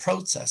revolt and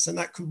protests. And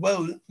that could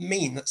well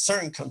mean that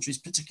certain countries,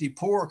 particularly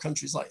poorer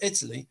countries like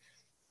Italy,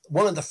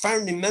 one of the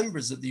founding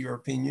members of the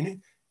European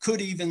Union,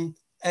 could even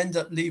end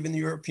up leaving the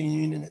European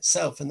Union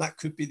itself. And that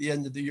could be the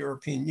end of the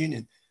European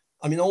Union.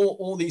 I mean,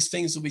 all these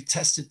things will be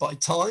tested by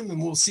time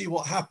and we'll see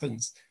what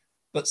happens.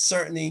 But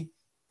certainly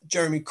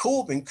Jeremy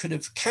Corbyn could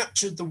have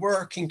captured the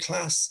working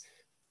class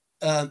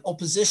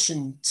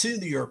opposition to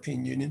the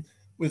European Union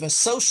with a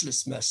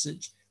socialist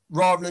message,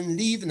 rather than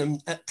leaving them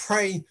at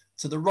prey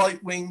to the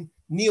right-wing,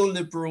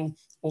 neoliberal,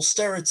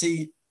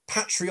 austerity,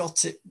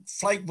 patriotic,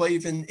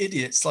 flag-waving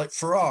idiots like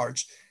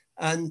Farage,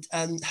 and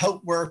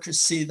help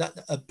workers see that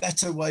a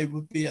better way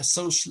would be a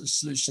socialist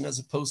solution as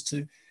opposed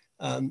to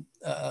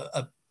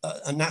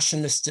a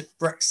nationalistic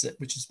Brexit,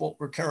 which is what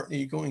we're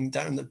currently going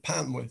down the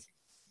pan with.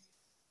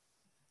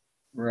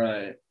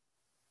 Right.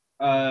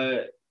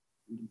 Where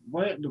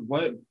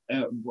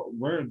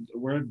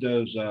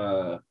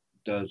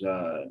does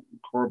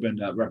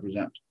Corbyn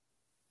represent?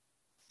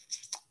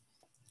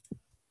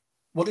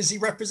 What does he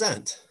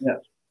represent? Yes.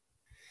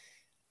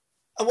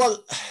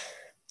 Well,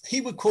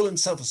 he would call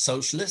himself a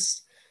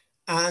socialist,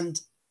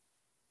 and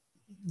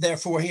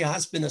therefore he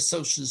has been a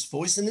socialist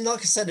voice. And then,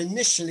 like I said,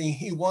 initially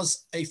he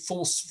was a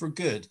force for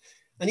good,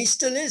 and he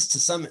still is to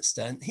some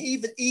extent.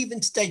 He even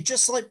today,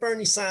 just like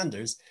Bernie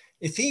Sanders,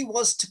 if he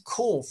was to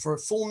call for a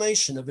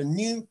formation of a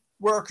new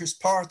Workers'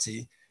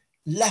 Party,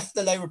 left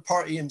the Labour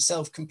Party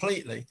himself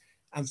completely,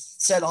 and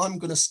said, I'm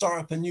going to start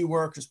up a new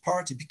Workers'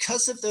 Party,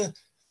 because of the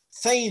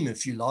fame,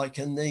 if you like,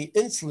 and the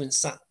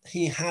influence that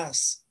he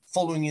has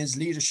following his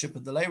leadership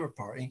of the Labour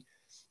Party,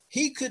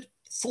 he could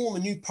form a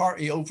new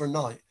party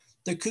overnight.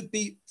 There could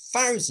be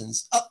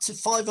thousands, up to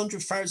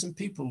 500,000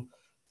 people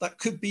that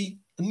could be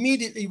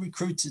immediately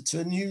recruited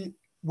to a new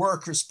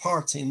Workers'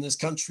 Party in this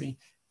country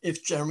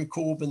if Jeremy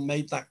Corbyn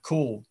made that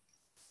call.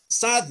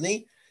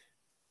 Sadly,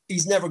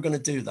 he's never going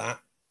to do that,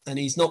 and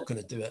he's not going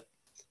to do it.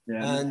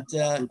 Yeah.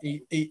 And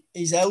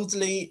he's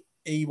elderly.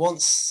 He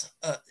wants.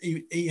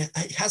 He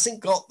hasn't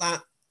got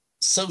that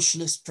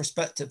socialist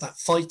perspective, that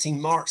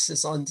fighting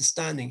Marxist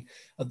understanding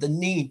of the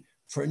need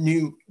for a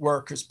new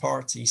Workers'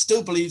 Party. He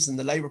still believes in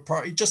the Labour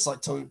Party, just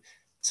like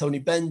Tony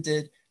Benn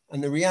did.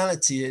 And the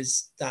reality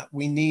is that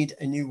we need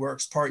a new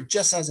Workers' Party,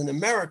 just as in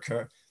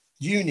America,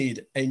 you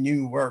need a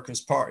new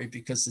Workers' Party,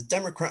 because the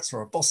Democrats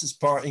are a boss's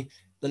party.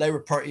 The Labour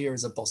Party here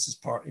is a boss's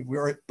party.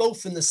 We're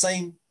both in the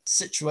same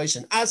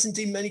situation, as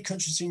indeed many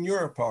countries in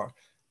Europe are.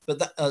 But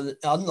that,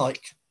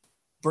 unlike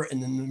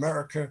Britain and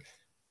America,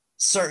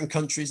 certain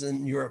countries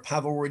in Europe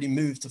have already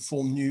moved to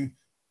form new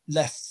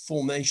left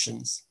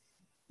formations.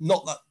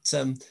 Not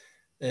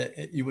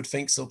that you would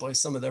think so by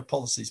some of their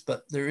policies,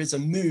 but there is a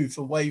move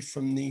away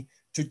from the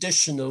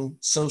traditional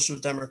social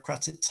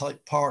democratic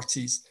type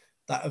parties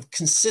that have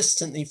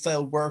consistently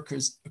failed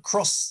workers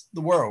across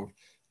the world,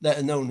 let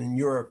alone in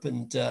Europe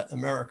and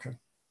America.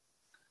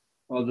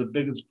 Well, the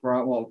biggest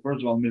problem, well,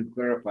 first of all, let me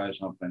clarify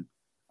something.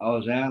 I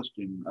was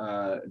asking,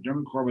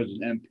 Jeremy Corbyn is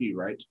an MP,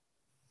 right?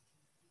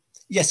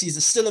 Yes,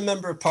 he's still a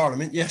member of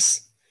Parliament,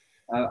 yes.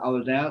 I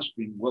was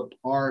asking what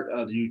part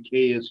of the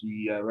UK is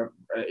he?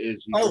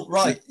 Oh,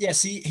 right.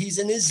 Yes, he's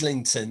in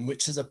Islington,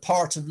 which is a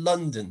part of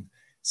London.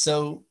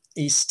 So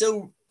he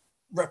still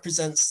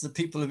represents the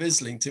people of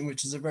Islington,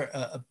 which is a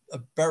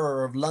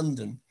borough of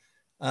London.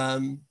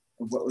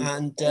 What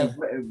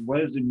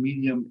is the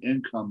medium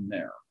income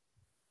there?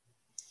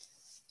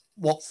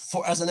 What,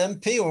 as an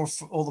MP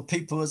or the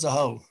people as a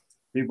whole?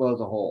 People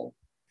as a whole.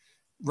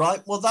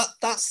 Right. Well,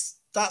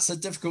 that's a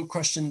difficult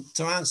question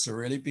to answer,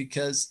 really,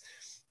 because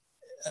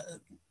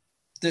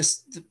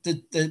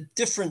the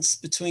difference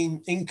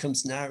between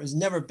incomes now has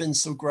never been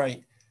so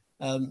great.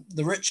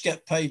 The rich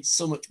get paid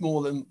so much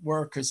more than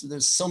workers.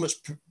 There's so much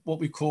what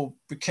we call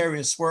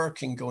precarious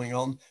working going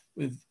on,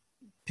 with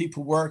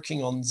people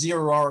working on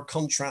 0-hour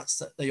contracts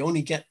that they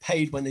only get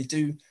paid when they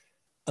do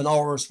an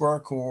hour's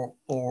work, or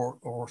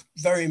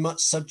very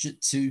much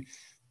subject to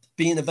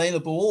being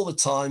available all the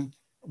time,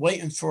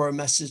 waiting for a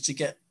message to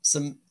get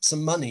some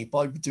money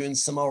by doing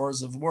some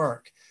hours of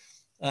work.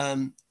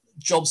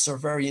 Jobs are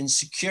very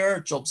insecure,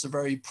 jobs are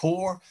very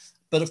poor.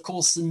 But of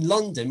course, in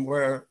London,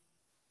 where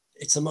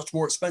it's a much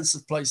more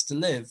expensive place to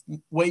live.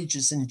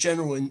 Wages in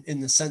general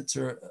in the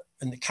centre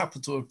and the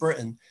capital of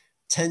Britain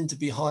tend to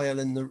be higher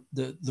than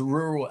the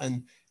rural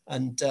and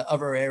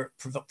other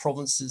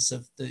provinces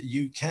of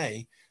the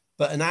UK.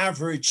 But an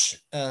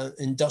average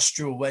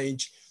industrial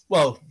wage,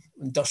 well,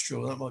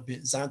 industrial, that might be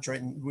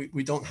exaggerating.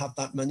 We don't have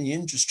that many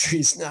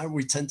industries now.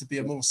 We tend to be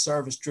a more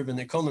service-driven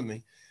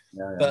economy.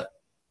 Yeah. But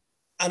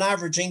an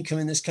average income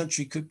in this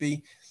country could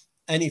be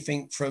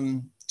anything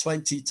from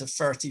 20 to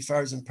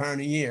 30,000 pound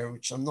a year,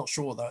 which I'm not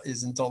sure what that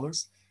is in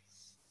dollars.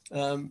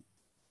 Let's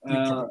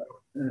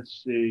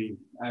see.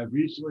 I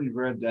recently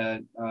read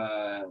that,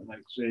 like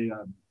say,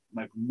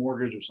 like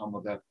mortgage or something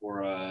like that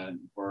for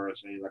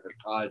say like a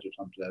cottage or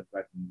something like that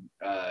back in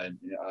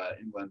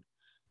England,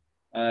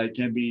 it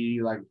can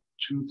be like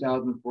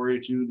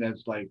 2,042.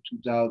 That's like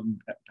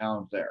 2,000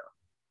 pounds there.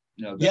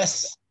 You know.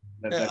 Yes,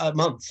 a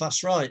month.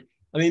 That's right.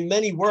 I mean,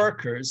 many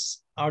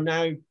workers are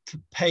now to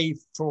pay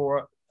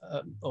for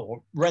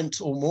or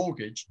rent or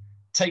mortgage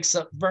takes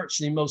up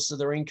virtually most of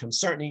their income.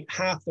 Certainly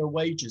half their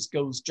wages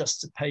goes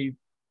just to pay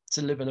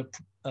to live in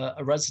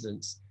a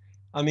residence.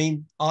 I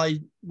mean,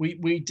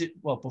 we did,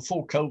 well,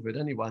 before COVID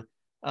anyway,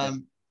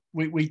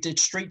 we did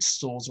street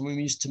stalls, and we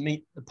used to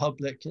meet the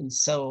public and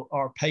sell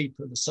our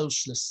paper, the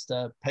Socialist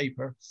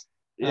paper.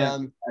 Yeah,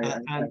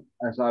 I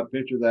saw a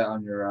picture of that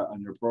on your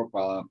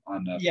profile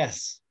on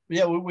yes.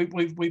 Yeah, we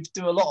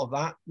do a lot of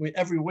that.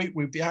 Every week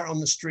we'd be out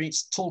on the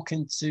streets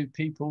talking to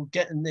people,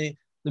 getting the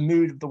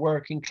mood of the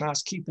working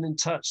class, keeping in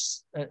touch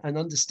and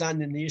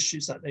understanding the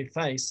issues that they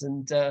face,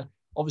 and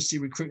obviously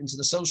recruiting to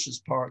the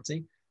Socialist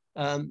Party.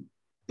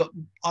 But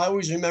I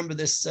always remember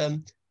this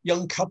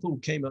young couple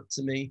came up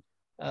to me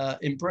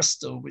in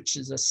Bristol, which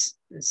is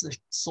it's a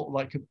sort of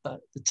like the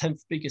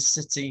 10th biggest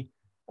city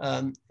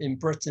in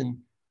Britain,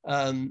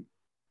 and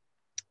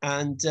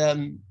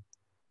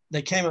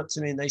they came up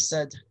to me and they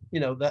said, you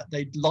know, that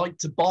they'd like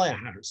to buy a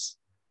house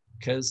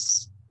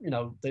because, you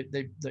know,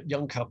 the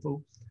young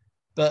couple,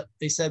 but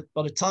they said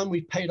by the time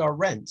we paid our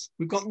rent,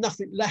 we've got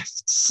nothing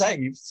left to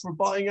save for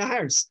buying a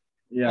house.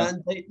 Yeah.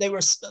 And they were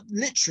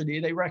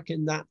literally, they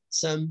reckon that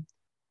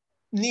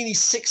nearly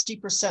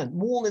 60%,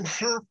 more than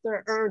half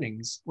their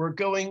earnings were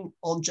going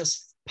on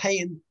just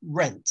paying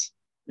rent.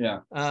 Yeah.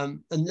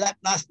 And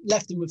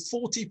left them with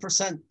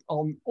 40%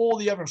 on all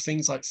the other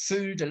things like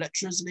food,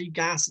 electricity,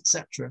 gas,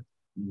 etc.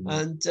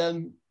 And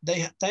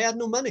they had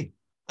no money.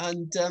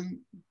 And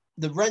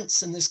the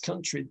rents in this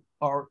country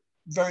are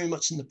very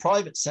much in the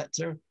private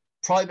sector.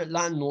 Private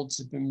landlords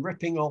have been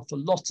ripping off a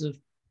lot of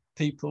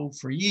people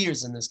for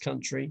years in this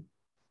country.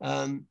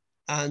 And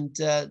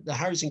the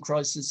housing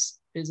crisis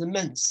is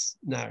immense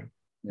now.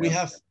 Yeah. We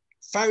have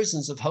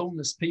thousands of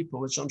homeless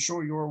people, which I'm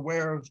sure you're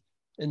aware of.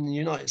 In the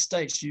United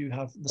States, you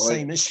have the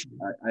same issue.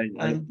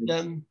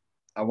 There's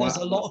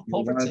a lot of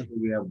poverty.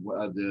 We have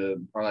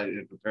probably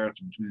in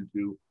comparison between the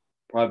two,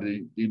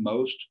 probably the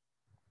most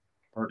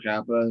per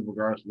capita in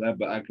regards to that,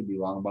 but I could be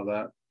wrong about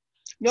that.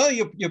 No,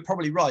 you're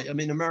probably right. I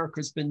mean,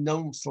 America's been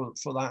known for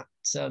that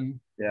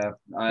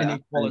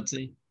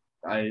inequality.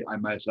 I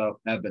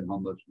myself have been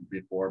homeless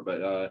before,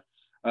 but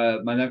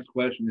my next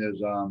question is,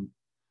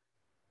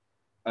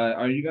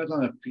 are you guys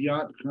on a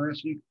fiat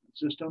currency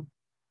system?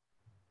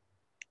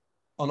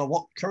 On a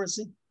what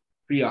currency?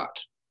 Fiat.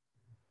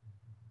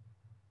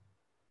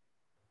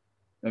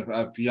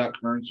 A fiat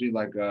currency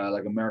like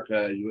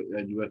America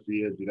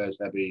USD is. You guys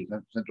have a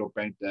central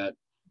bank that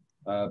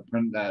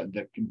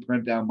can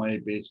print out money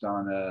based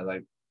on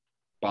like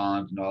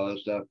bonds and all that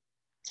stuff.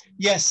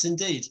 Yes,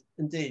 indeed.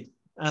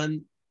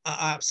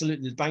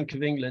 Absolutely, the Bank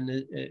of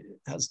England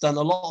has done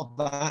a lot of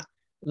that,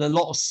 and a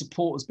lot of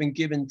support has been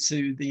given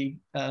to the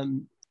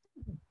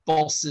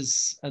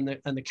bosses and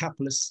the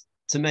capitalists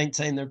to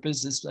maintain their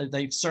business.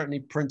 They've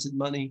certainly printed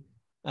money.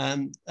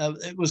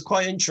 It was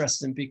quite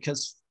interesting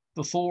because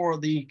before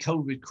the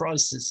COVID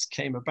crisis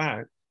came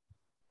about,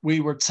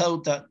 we were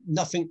told that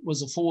nothing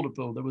was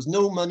affordable. There was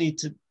no money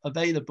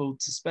available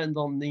to spend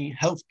on the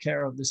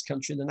healthcare of this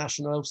country. The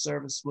National Health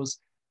Service was,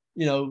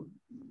 you know,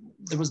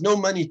 there was no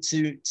money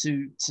to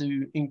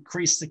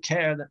increase the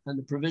care and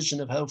the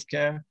provision of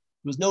healthcare. There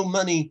was no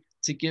money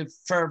to give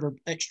further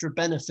extra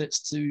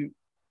benefits to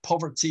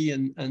poverty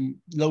and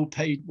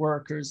low-paid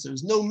workers.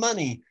 There's no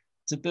money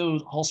to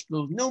build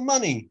hospitals, no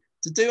money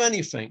to do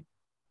anything.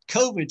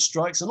 COVID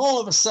strikes, and all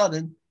of a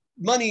sudden,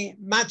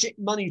 magic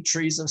money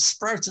trees have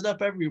sprouted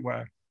up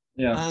everywhere.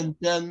 Yeah.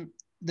 And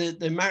the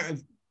amount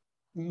of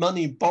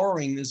money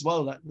borrowing as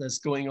well that's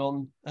going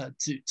on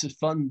to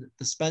fund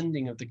the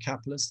spending of the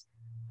capitalists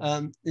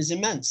is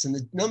immense. And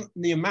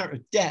the amount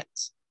of debt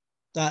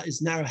that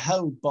is now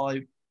held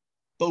by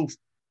both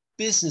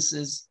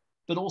businesses,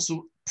 but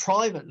also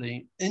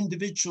privately,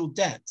 individual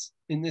debt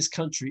in this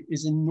country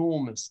is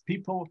enormous.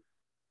 People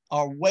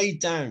are way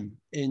down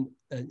in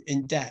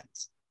debt.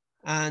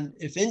 And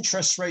if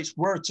interest rates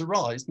were to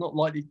rise, not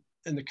likely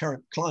in the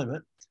current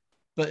climate,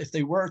 but if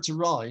they were to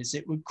rise,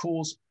 it would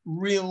cause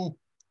real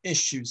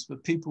issues,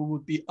 but people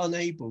would be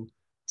unable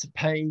to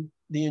pay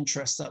the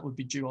interest that would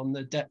be due on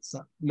the debts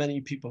that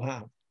many people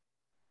have.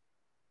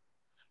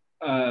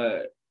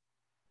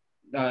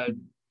 uh,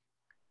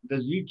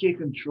 does UK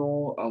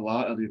control a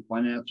lot of the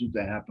finances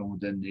that happen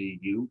within the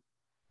EU?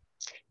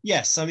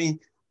 Yes, I mean,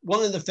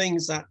 one of the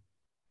things that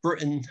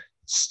Britain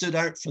stood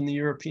out from the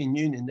European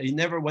Union, they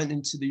never went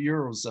into the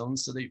Eurozone,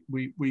 so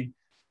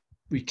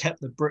we kept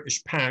the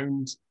British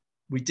pound.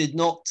 We did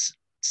not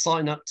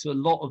sign up to a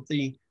lot of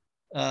the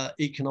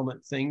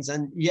economic things.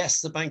 And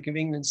yes, the Bank of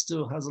England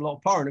still has a lot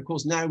of power. And of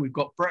course, now we've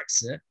got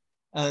Brexit.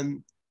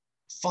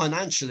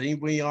 Financially,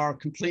 we are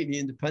completely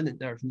independent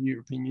there from the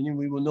European Union.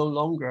 We will no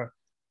longer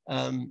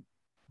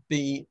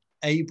be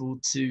able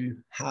to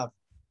have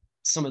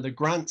some of the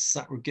grants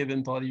that were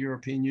given by the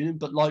European Union,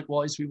 but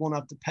likewise, we won't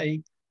have to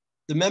pay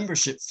the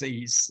membership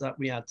fees that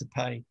we had to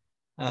pay.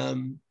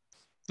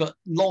 But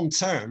long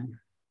term,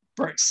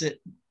 Brexit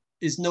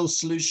is no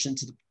solution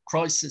to the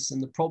crisis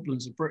and the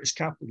problems of British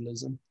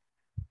capitalism.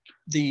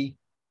 The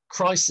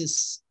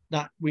crisis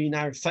that we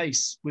now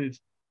face with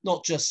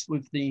not just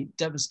with the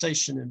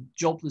devastation and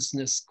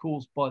joblessness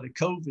caused by the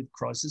COVID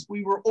crisis,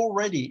 we were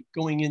already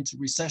going into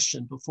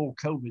recession before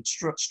COVID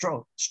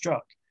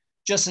struck,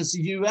 just as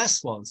the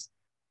US was.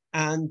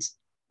 And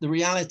the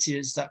reality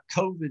is that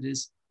COVID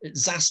has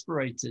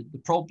exacerbated the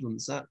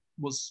problems that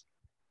was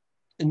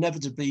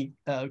inevitably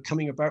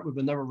coming about with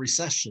another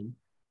recession.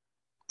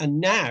 And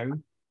now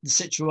the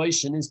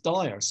situation is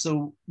dire.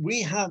 So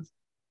we have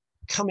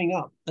coming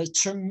up a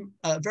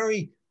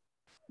very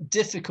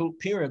difficult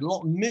period. A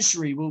lot of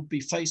misery will be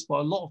faced by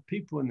a lot of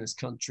people in this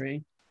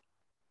country.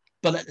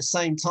 But at the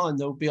same time,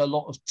 there will be a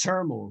lot of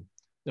turmoil.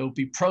 There will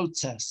be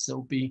protests. There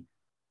will be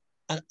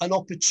an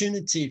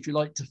opportunity, if you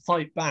like, to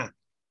fight back.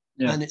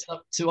 Yeah. And it's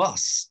up to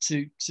us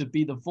to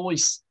be the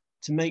voice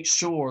to make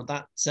sure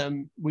that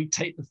we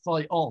take the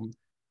fight on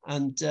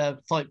and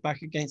fight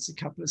back against the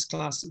capitalist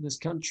class of this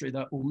country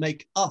that will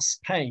make us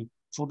pay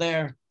for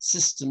their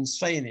systems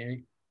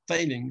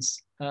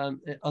failings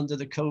under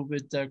the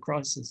COVID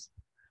crisis.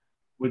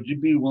 Would you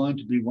be willing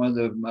to be one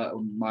of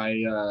my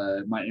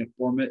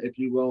informant, if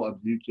you will, of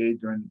UK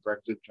during the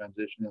Brexit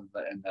transition,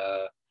 and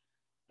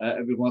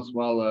every once in a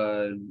while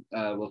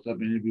we'll set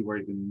up an interview where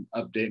you can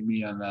update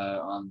me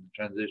on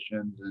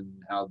transitions and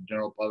how the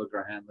general public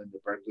are handling the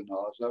Brexit and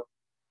all that stuff?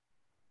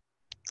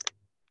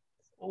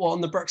 Well,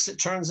 on the Brexit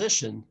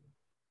transition,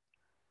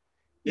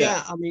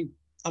 yeah. I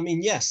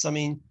mean, yes. I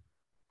mean,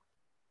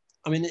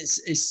 at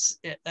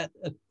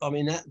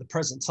the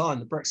present time,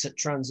 the Brexit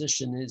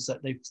transition is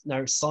that they've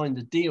now signed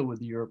a deal with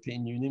the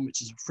European Union,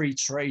 which is a free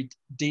trade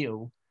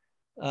deal.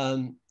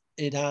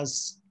 It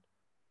has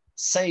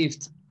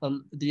saved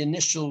the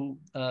initial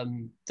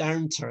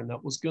downturn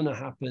that was going to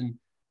happen,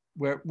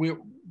 where we're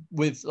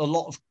with a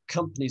lot of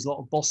companies, a lot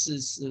of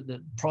bosses,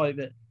 the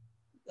private,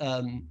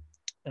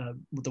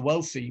 the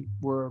wealthy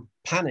were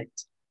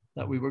panicked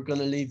that we were going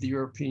to leave the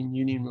European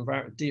Union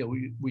without a deal.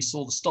 We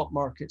saw the stock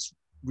markets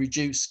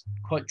reduce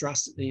quite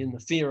drastically in the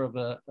fear of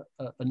a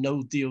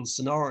no deal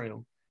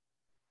scenario.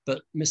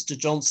 But Mr.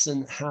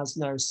 Johnson has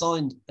now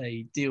signed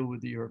a deal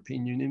with the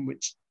European Union,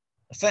 which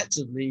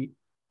effectively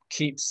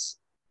keeps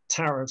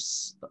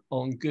tariffs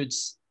on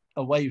goods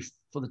away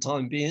for the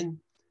time being,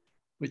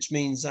 which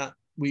means that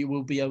we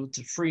will be able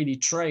to freely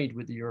trade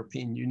with the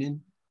European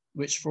Union,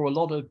 which for a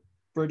lot of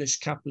British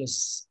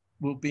capitalists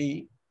will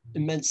be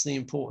immensely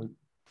important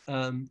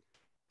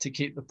to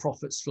keep the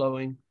profits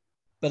flowing.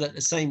 But at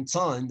the same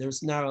time,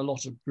 there's now a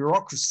lot of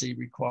bureaucracy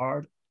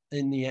required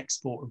in the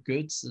export of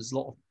goods. There's a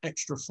lot of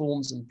extra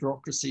forms and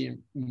bureaucracy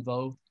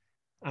involved.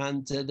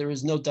 And there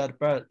is no doubt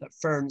about it that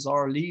firms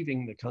are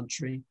leaving the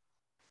country,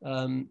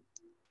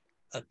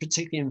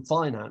 particularly in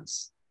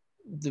finance.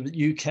 The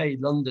UK,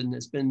 London,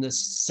 has been the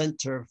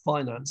center of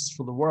finance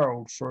for the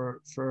world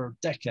for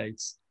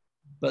decades.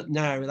 But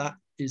now that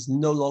is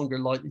no longer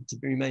likely to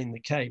remain the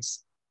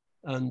case.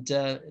 And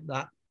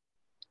that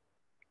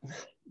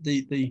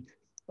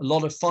a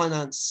lot of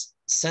finance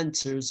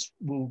centers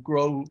will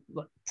grow,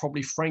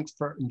 probably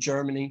Frankfurt in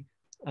Germany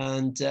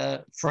and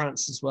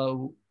France as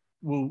well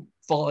will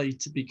vie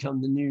to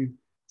become the new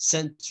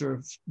center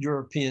of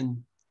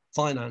European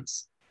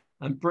finance,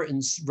 and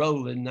Britain's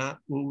role in that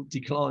will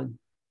decline.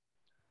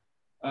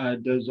 After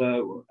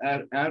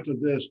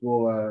this,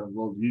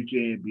 will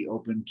UK be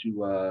open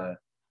to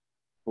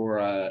for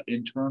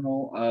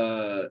internal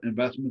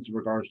investments in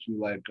regards to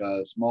like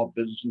small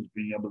businesses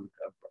being able to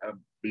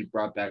be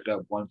brought back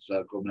up once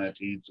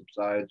COVID-19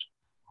 subsides,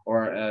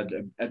 or at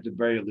the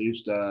very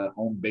least,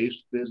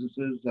 home-based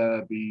businesses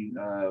being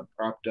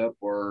propped up,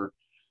 or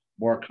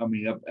more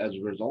coming up as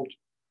a result?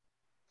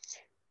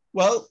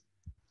 Well,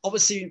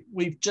 obviously,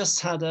 we've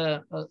just had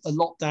a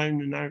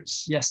lockdown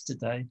announced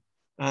yesterday,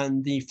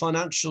 and the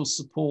financial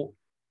support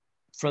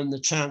from the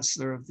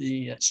Chancellor of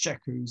the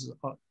Exchequer, who's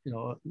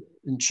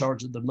in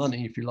charge of the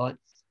money, if you like,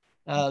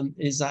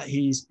 is that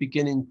he's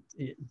going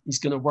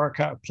to work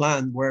out a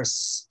plan where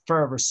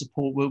further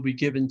support will be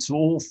given to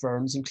all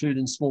firms,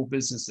 including small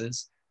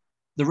businesses.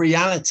 The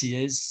reality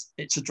is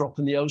it's a drop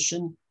in the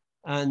ocean,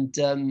 and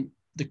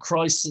the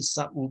crisis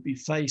that will be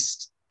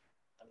faced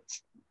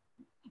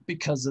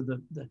because of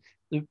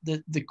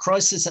the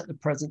crisis at the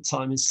present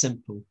time is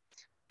simple.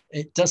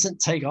 It doesn't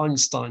take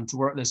Einstein to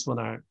work this one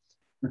out.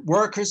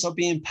 Workers are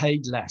being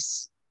paid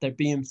less. They're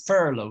being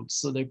furloughed,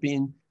 so they're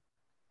being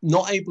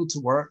not able to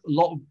work. A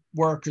lot of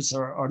workers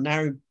are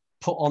now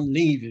put on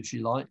leave, if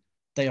you like.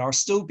 They are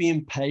still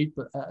being paid,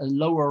 but at a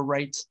lower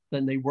rate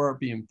than they were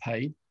being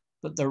paid.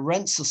 But their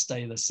rents will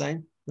stay the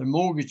same. Their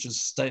mortgages will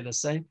stay the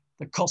same.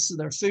 The cost of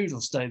their food will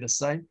stay the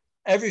same.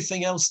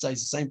 Everything else stays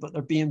the same, but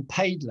they're being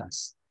paid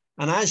less.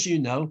 And as you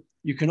know,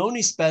 you can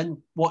only spend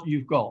what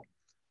you've got.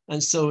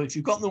 And so if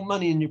you've got no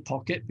money in your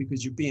pocket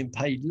because you're being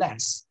paid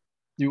less,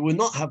 you will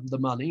not have the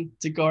money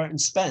to go out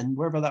and spend,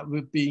 wherever that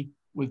would be,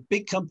 with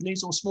big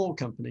companies or small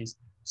companies.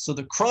 So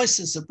the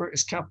crisis of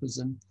British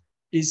capitalism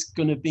is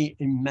going to be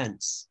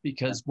immense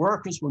because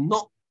workers will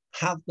not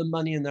have the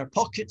money in their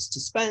pockets to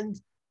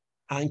spend,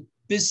 and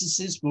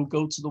businesses will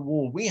go to the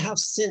wall. We have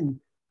seen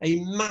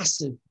a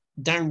massive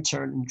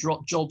downturn in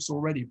jobs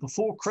already.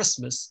 Before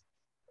Christmas,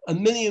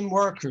 1 million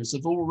workers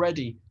have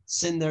already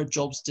seen their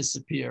jobs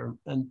disappear,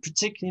 and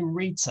particularly in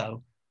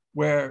retail,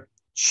 where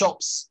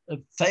shops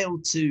have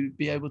failed to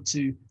be able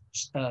to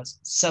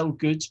sell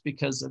goods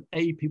because of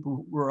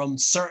people were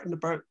uncertain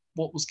about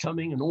what was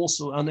coming and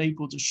also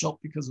unable to shop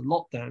because of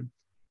lockdown.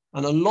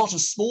 And a lot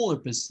of smaller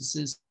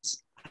businesses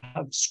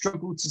have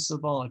struggled to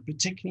survive,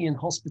 particularly in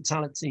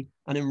hospitality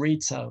and in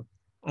retail.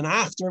 And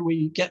after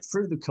we get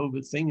through the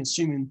COVID thing,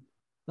 assuming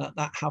that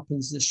that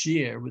happens this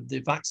year with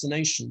the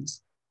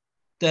vaccinations,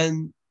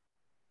 then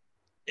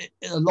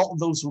a lot of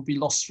those will be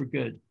lost for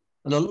good.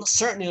 And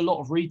certainly a lot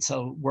of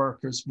retail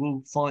workers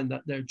will find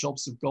that their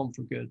jobs have gone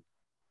for good.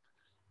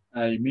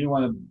 You may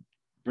want to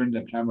bring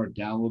the camera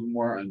down a little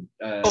more. And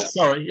oh,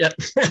 sorry. Yeah.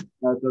 That's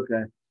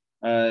okay.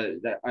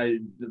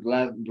 The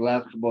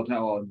last couple of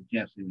times, well, you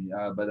can't see me,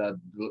 but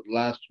the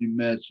last few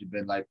minutes, you've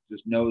been like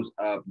just nose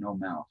up, no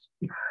mouth.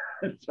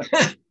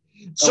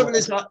 Some of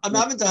this, I'm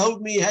having to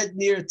hold my head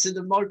near to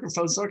the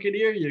microphone so I can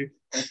hear you.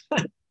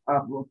 That's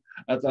how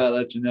I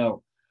let you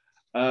know.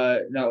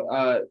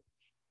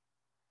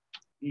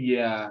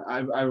 Yeah,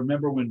 I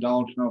remember when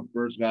Donald Trump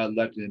first got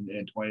elected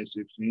in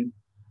 2016.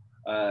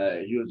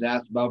 He was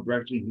asked about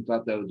Brexit. He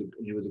thought that was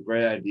a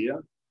great idea.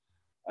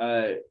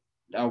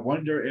 I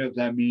wonder if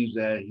that means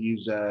that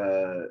he's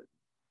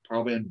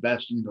probably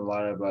investing in a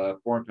lot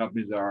of foreign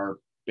companies that are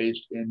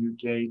based in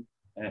UK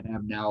and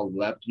have now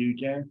left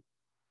UK.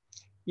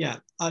 Yeah,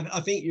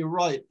 I think you're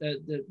right.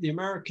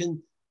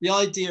 The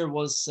idea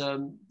was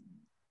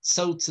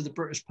sold to the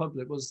British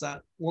public was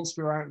that once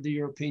we're out of the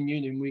European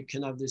Union, we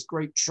can have this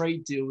great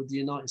trade deal with the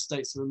United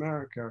States of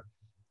America.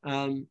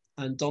 And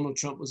Donald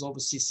Trump was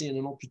obviously seeing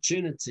an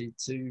opportunity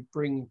to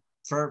bring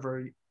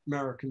further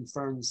American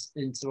firms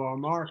into our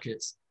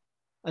markets.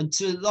 And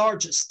to a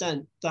large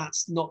extent,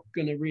 that's not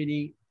going to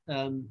really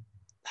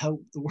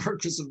help the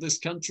workers of this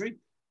country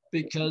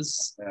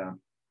because,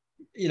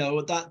 you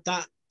know,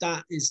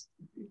 that is,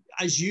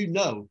 as you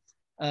know,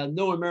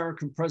 no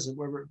American president,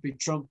 whether it be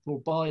Trump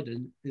or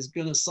Biden, is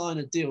going to sign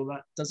a deal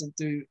that doesn't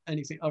do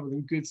anything other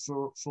than good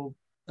for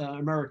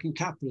American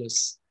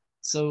capitalists.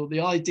 So the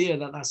idea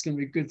that that's going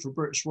to be good for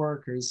British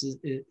workers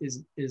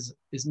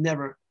is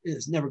never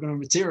going to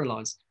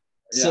materialize.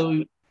 Yeah.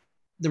 So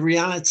the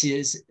reality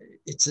is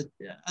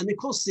and of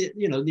course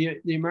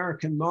the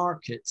American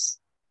markets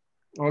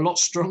are a lot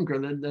stronger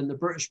than the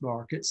British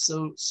markets.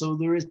 So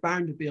there is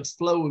bound to be a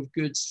flow of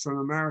goods from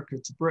America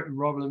to Britain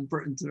rather than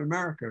Britain to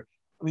America.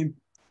 I mean,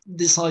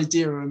 this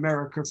idea of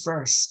America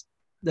first,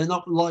 they're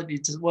not likely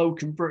to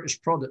welcome British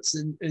products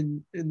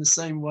in the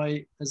same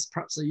way as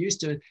perhaps they used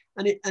to.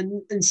 And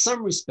in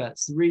some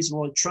respects, the reason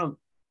why Trump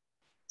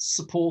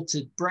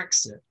supported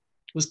Brexit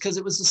was because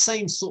it was the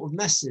same sort of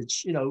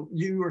message. You know,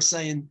 you were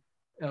saying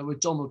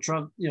with Donald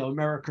Trump, you know,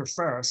 America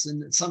first,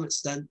 and to some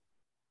extent,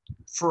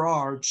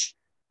 Farage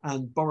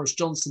and Boris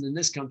Johnson in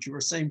this country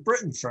were saying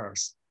Britain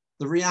first.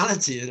 The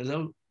reality is,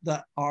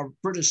 that our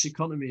British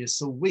economy is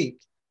so weak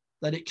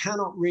that it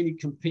cannot really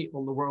compete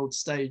on the world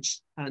stage.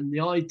 And the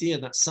idea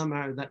that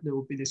somehow that there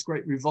will be this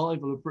great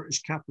revival of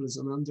British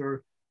capitalism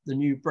under the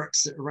new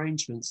Brexit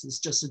arrangements is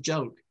just a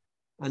joke,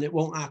 and it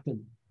won't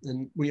happen.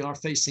 And we are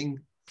facing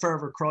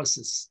further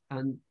crisis,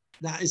 and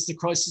that is the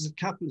crisis of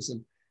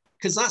capitalism,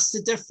 because that's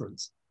the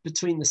difference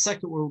between the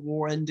Second World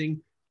War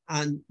ending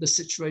and the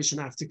situation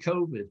after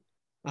COVID.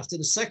 After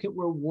the Second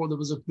World War, there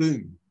was a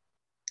boom,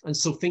 and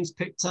so things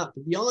picked up.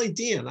 But the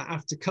idea that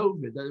after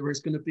COVID that there is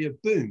going to be a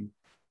boom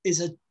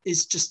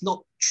is just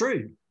not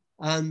true.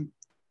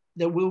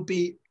 There will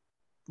be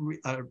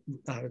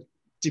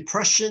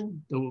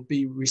depression, there will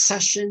be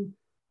recession,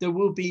 there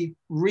will be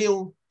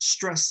real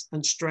stress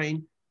and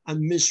strain and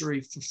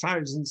misery for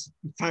thousands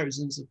and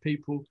thousands of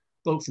people,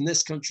 both in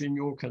this country and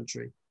your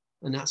country.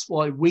 And that's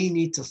why we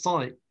need to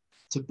fight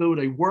to build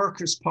a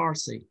workers'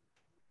 party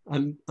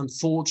and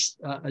forge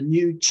a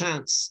new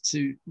chance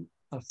to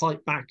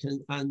fight back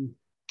and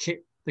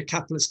kick the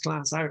capitalist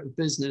class out of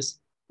business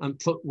and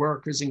put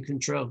workers in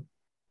control.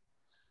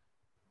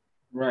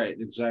 Right,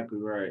 exactly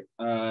right.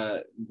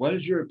 What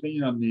is your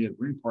opinion on the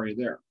Green Party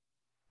there?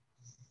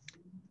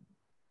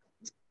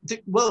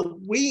 Well,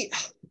 we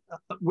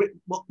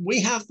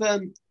have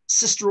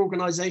sister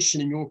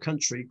organization in your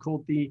country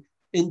called the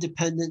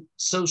Independent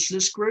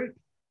Socialist Group.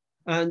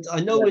 And I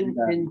know you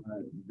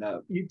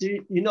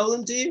know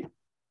them, do you?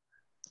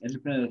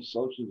 Independent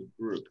Socialist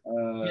Group.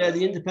 Yeah,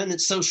 the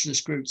Independent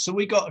Socialist Group. So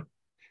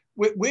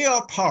we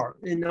are part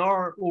in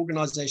our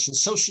organization,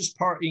 Socialist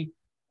Party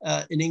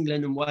in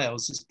England and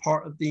Wales is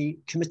part of the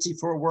Committee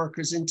for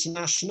Workers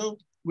International,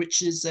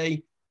 which is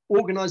a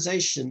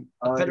organization,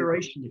 a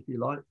federation, if you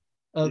like,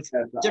 of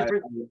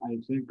different. I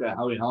think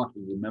Howie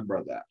Hawkins is a member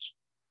of that.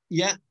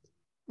 Yeah,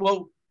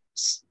 well,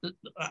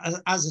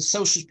 as a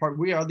Socialist Party,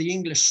 we are the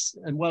English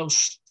and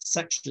Welsh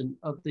section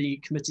of the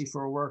Committee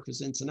for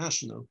Workers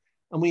International,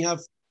 and we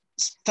have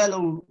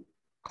fellow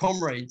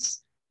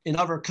comrades in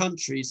other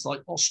countries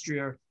like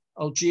Austria,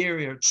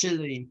 Algeria,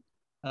 Chile,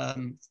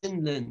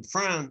 Finland,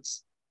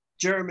 France,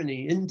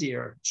 Germany,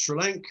 India, Sri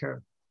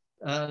Lanka,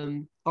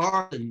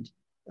 Ireland,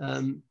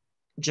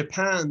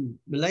 Japan,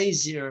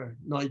 Malaysia,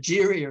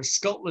 Nigeria,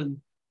 Scotland,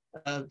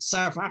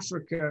 South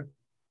Africa,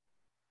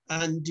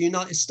 and the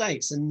United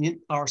States. And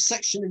our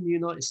section in the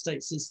United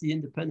States is the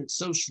Independent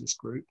Socialist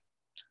Group.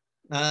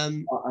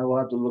 I will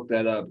have to look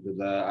that up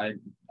because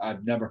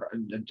I've never,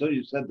 until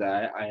you said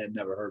that, I had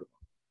never heard of them.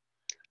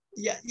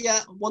 Yeah.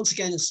 Once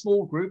again, a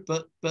small group,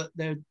 but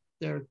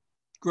they're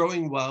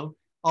growing well.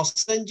 I'll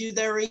send you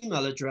their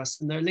email address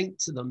and their link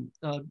to them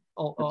on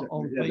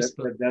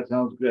Facebook. That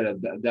sounds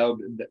good.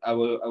 I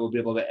will be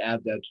able to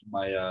add that to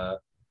my.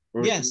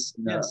 Yes.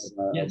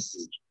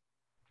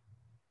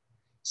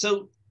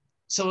 So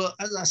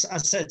as I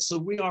said, so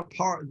we are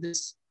part of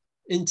this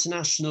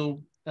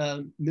international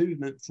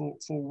movement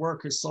for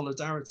workers'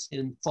 solidarity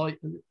and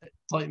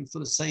fighting for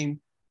the same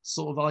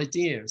sort of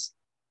ideas.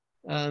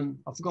 I've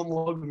forgotten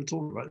what we were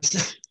talking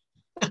about.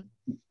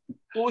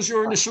 What was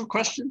your initial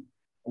question?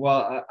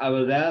 Well, I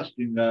was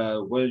asking,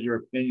 what is your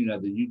opinion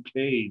of the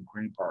UK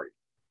Green Party?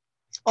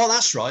 Oh,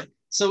 that's right.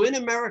 So in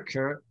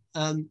America,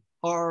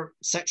 our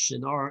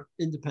section, our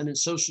Independent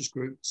Socialist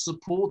Group,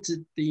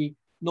 supported the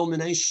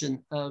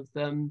nomination of,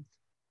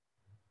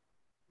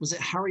 was it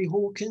Harry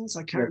Hawkins?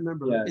 I can't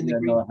remember.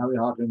 Harry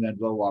Hawkins and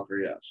Joe Walker,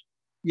 yes.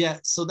 Yeah,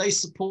 so they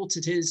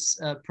supported his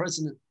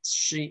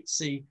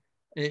presidency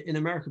in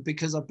America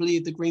because I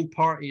believe the Green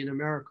Party in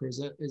America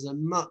is a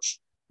much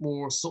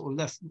more sort of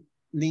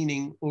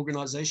left-leaning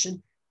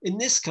organization. In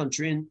this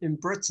country, in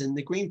Britain,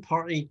 the Green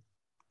Party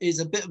is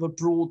a bit of a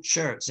broad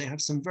church. They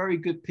have some very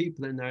good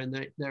people in there, and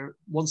they're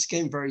once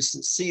again very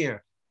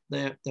sincere.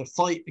 Their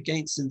fight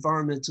against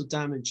environmental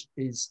damage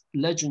is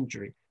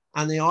legendary,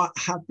 and they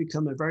have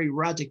become a very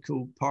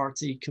radical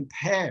party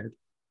compared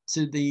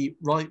to the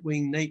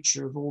right-wing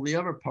nature of all the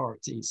other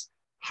parties.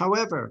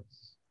 However,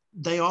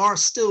 they are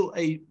still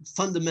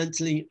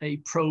fundamentally a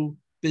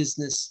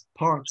pro-business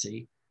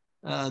party.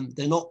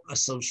 They're not a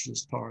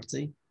socialist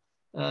party.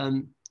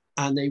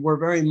 And they were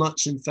very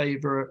much in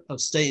favor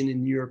of staying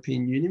in the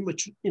European Union,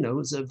 which,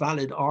 is a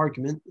valid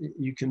argument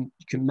you can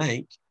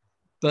make,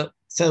 but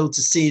failed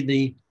to see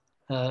the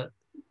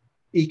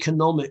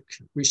economic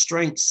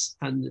restraints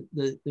and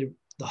the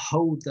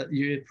hold that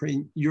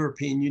the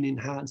European Union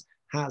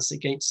has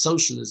against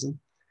socialism.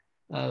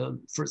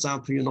 For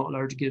example, you're not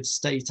allowed to give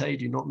state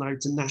aid, you're not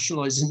allowed to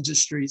nationalize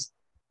industries,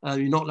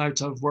 you're not allowed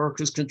to have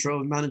workers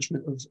control and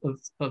management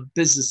of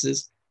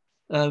businesses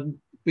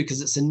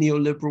because it's a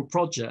neoliberal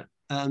project.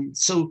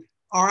 So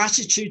our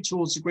attitude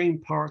towards the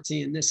Green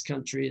Party in this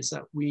country is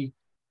that we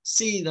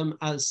see them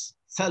as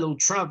fellow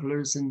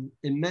travelers in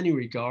many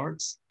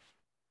regards,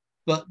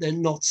 but they're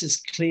not as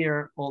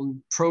clear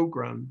on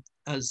program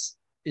as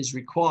is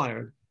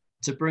required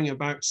to bring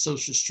about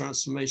socialist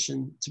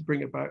transformation, to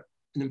bring about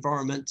an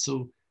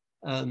environmental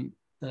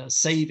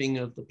saving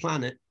of the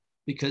planet,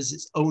 because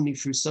it's only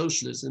through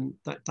socialism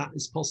that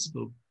is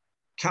possible.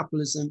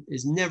 Capitalism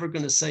is never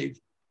going to save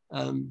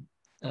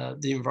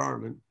the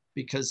environment,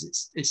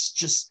 because it's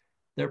just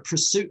their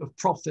pursuit of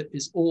profit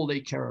is all they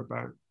care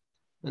about.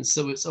 And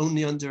so it's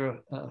only under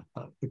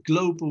a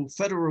global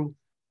federal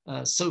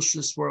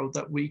socialist world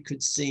that we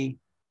could see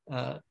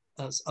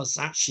us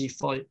actually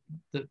fight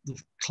the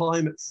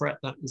climate threat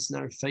that is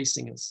now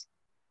facing us.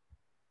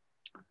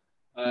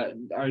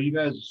 Are you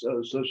guys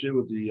associated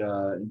with the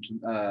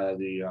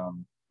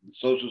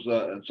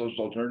social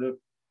alternative?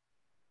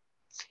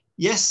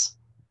 Yes,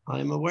 I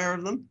am aware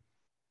of them.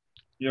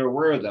 You're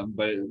aware of them,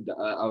 but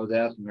I was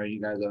asking, are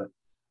you guys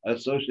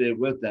associated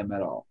with them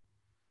at all?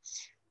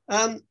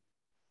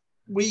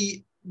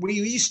 We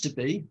used to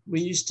be,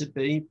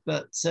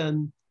 but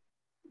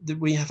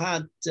we have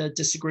had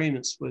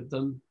disagreements with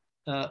them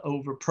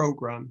over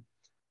program,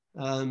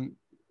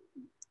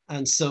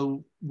 and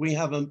so we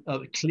have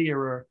a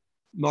clearer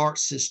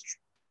Marxist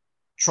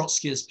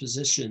Trotskyist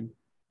position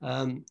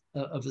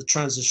of the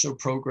transitional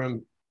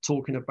program,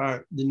 talking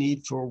about the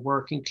need for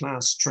working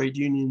class trade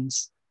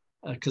unions,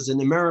 because in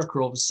America,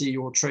 obviously,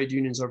 your trade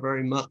unions are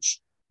very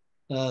much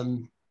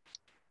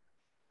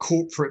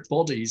corporate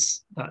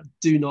bodies that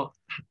do not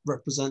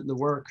represent the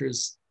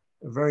workers,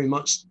 very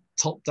much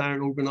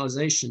top-down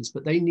organizations,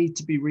 but they need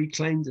to be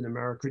reclaimed in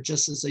America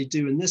just as they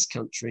do in this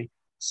country,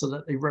 so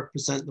that they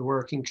represent the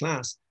working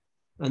class.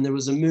 And there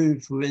was a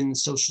move within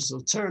Socialist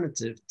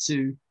Alternative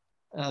to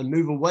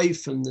move away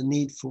from the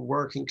need for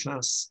working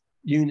class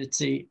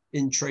unity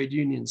in trade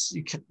unions.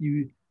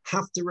 You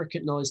have to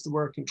recognize the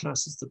working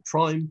class as the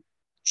prime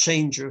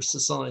changer of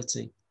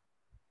society.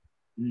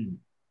 Mm.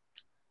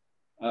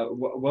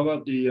 What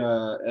about the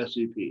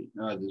SEP,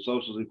 the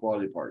Socialist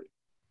Equality Party?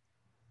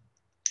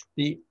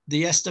 The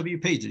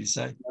SWP, did you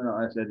say? No,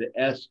 I said the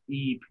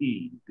SEP.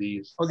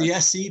 The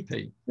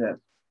SEP. Yes.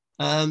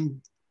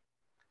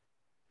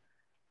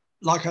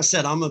 Like I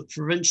said, I'm a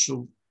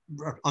provincial.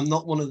 I'm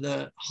not one of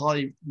the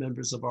high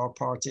members of our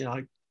party.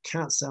 I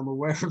can't say I'm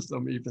aware of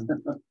them even.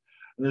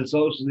 The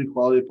Socialist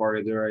Equality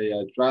Party, they're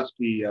a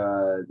Trotsky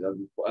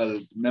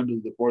members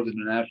of the Fourth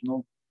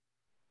International.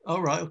 Oh,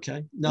 right.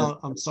 Okay. No,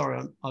 I'm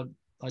sorry.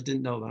 I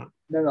didn't know that.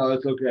 No,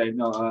 it's okay.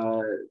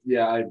 No,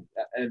 yeah,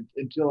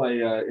 until I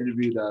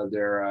interviewed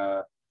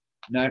their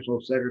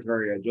national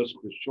secretary, Joseph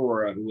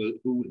Shore,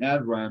 who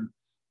had run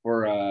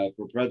for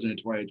president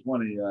in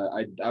 2020.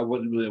 I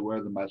wasn't really aware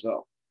of them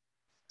myself.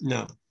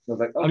 No. So I was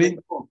like, okay, I mean,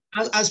 cool.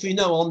 as we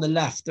know, on the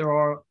left, there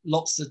are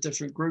lots of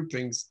different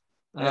groupings.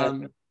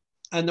 And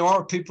there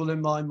are people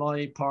in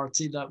my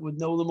party that would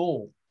know them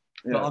all,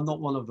 but I'm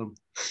not one of them.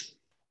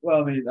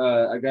 Well, I mean,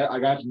 I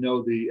got to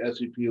know the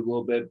SEP a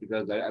little bit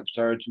because I've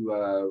started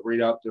to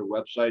read out their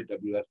website,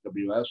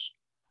 WSWS,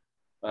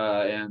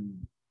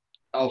 and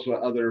also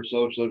other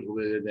socialist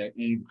related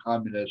and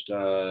communist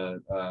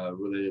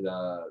related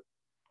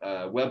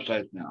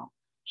websites now.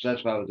 So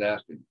that's what I was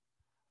asking.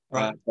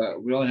 Right.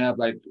 But we only have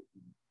like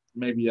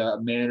maybe a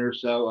minute or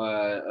so.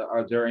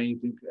 Is there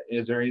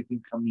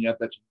anything coming up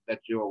that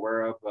you're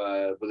aware of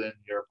within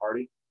your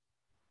party?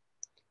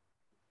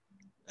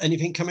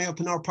 Anything coming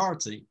up in our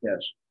party? Yes.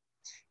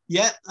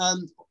 Yeah.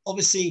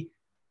 Obviously,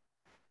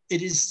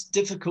 it is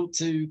difficult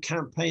to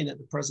campaign at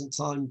the present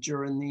time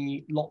during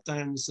the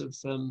lockdowns of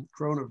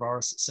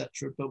coronavirus,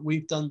 etc. But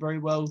we've done very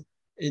well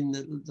in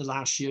the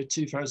last year,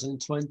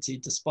 2020,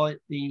 despite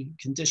the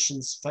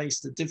conditions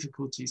faced, the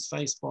difficulties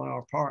faced by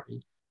our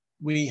party.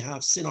 We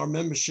have seen our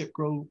membership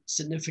grow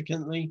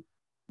significantly.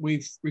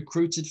 We've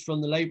recruited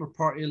from the Labour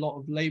Party. A lot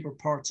of Labour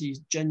Party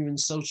genuine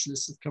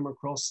socialists have come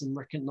across and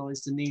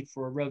recognized the need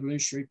for a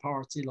revolutionary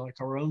party like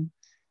our own.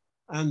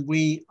 And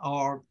we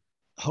are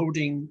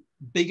holding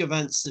big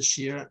events this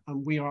year,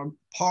 and we are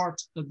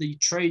part of the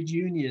Trade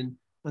Union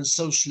and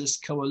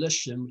Socialist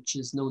Coalition, which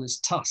is known as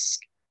TUSC,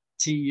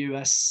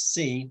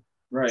 TUSC,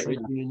 right.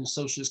 Trade Union and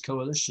Socialist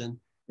Coalition,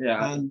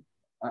 and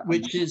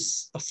which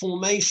is a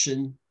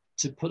formation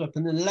to put up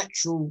an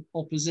electoral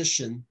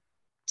opposition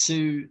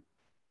to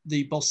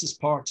the bosses'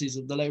 parties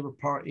of the Labour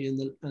Party and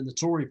the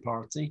Tory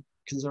Party,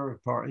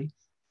 Conservative Party.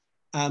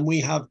 And we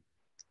have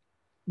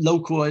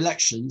local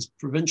elections,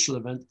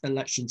 provincial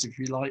elections, if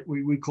you like.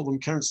 We call them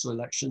council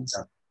elections,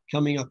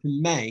 coming up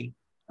in May.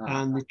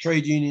 And the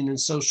Trade Union and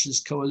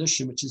Socialist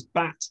Coalition, which is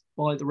backed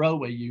by the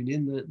Railway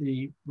Union,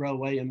 the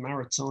Railway and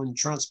Maritime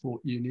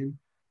Transport Union,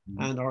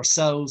 and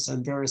ourselves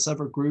and various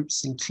other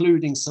groups,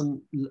 including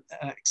some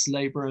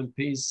ex-Labour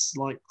MPs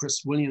like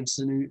Chris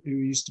Williamson, who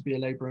used to be a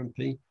Labour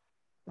MP.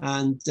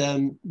 And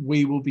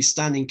we will be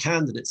standing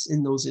candidates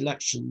in those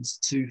elections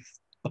to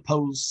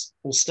oppose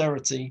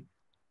austerity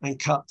and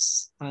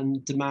cuts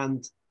and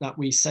demand that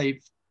we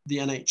save the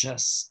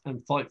NHS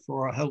and fight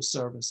for our health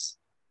service.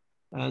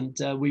 And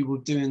we will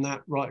be doing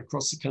that right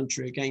across the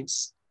country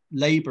against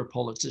Labour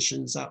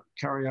politicians that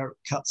carry out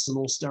cuts and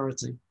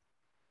austerity.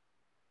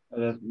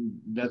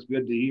 That's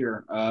good to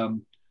hear.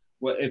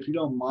 Well, if you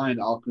don't mind,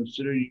 I'll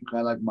consider you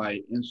kind of like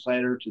my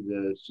insider to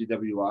the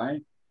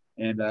CWI.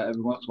 And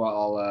every once in a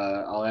while,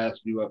 I'll ask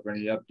you for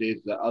any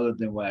updates other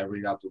than when I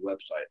read out the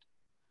website.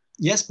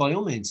 Yes, by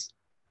all means.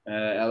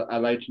 I'd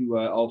like to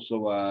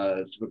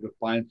also see if I could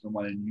find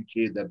someone in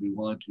UK that'd be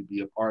willing to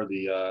be a part of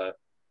the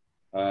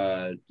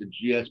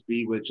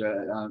GSB, which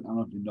I don't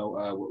know if you know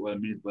what it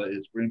means, but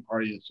it's Green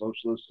Party and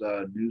Socialist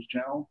News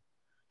Channel.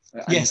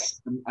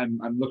 Yes,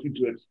 I'm looking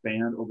to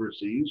expand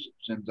overseas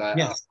since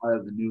part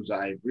of the news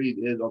I read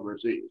is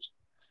overseas.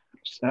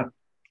 So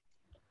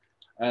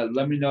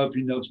let me know if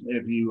you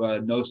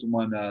know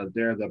someone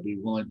there that'd be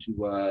willing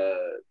to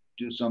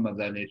do some of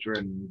that nature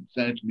and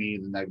send it to me.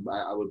 Then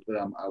I would put it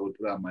on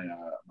my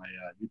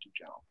YouTube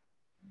channel.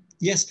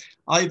 Yes,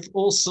 I've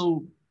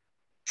also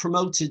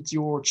promoted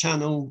your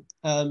channel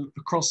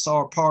across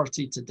our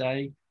party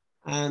today,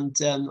 and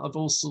I've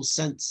also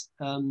sent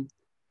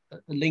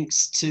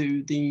links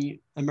to the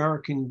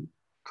American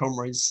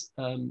comrades,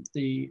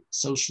 the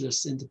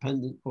Socialist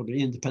Independent or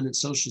the Independent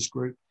Socialist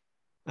Group,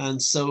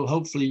 and so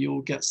hopefully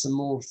you'll get some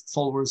more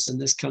followers in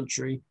this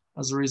country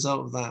as a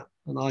result of that.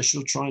 And I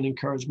shall try and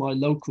encourage my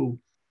local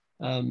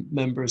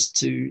members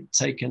to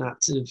take an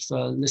active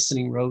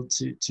listening role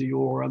to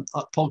your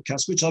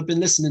podcast, which I've been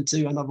listening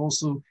to, and I've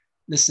also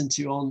listened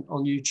to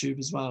on YouTube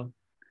as well.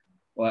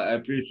 Well, I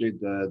appreciate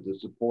the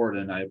support,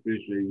 and I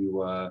appreciate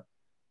you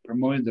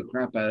promoting the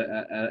crap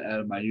out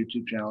of my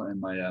YouTube channel and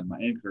my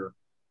Anchor.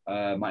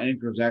 My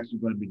Anchor is actually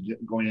going to be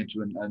going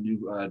into a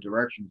new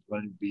direction. It's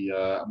going to be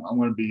I'm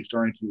going to be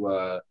starting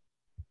to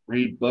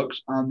read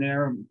books on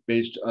there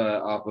based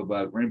off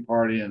of Green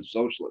Party and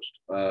Socialist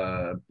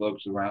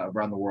books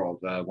around the world.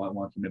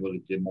 Once I'm able to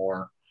get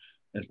more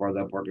as far as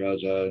that part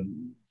goes.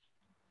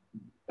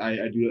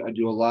 I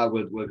do a lot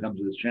with when it comes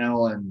to this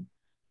channel, and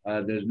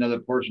there's another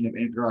portion of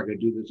Anchor I could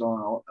do this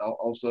on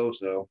also.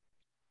 So,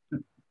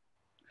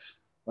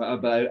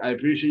 but I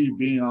appreciate you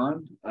being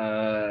on.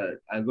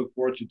 I look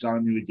forward to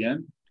talking to you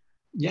again.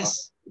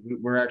 Yes.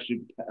 We're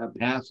actually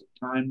past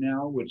time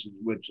now, which is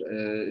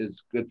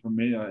good for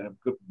me.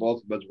 Good for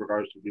both of us,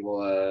 regards to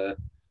people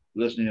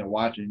listening and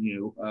watching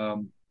you.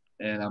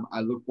 And I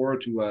look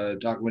forward to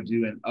talking with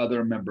you and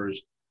other members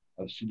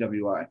of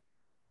CWI.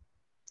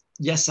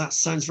 Yes, that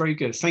sounds very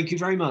good. Thank you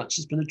very much.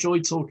 It's been a joy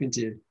talking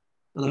to you,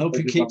 and I hope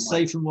you keep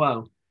safe and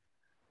well.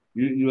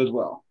 You as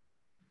well.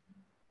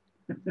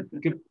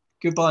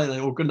 Goodbye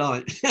then, or good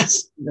night.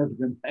 Yes.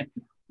 Good night.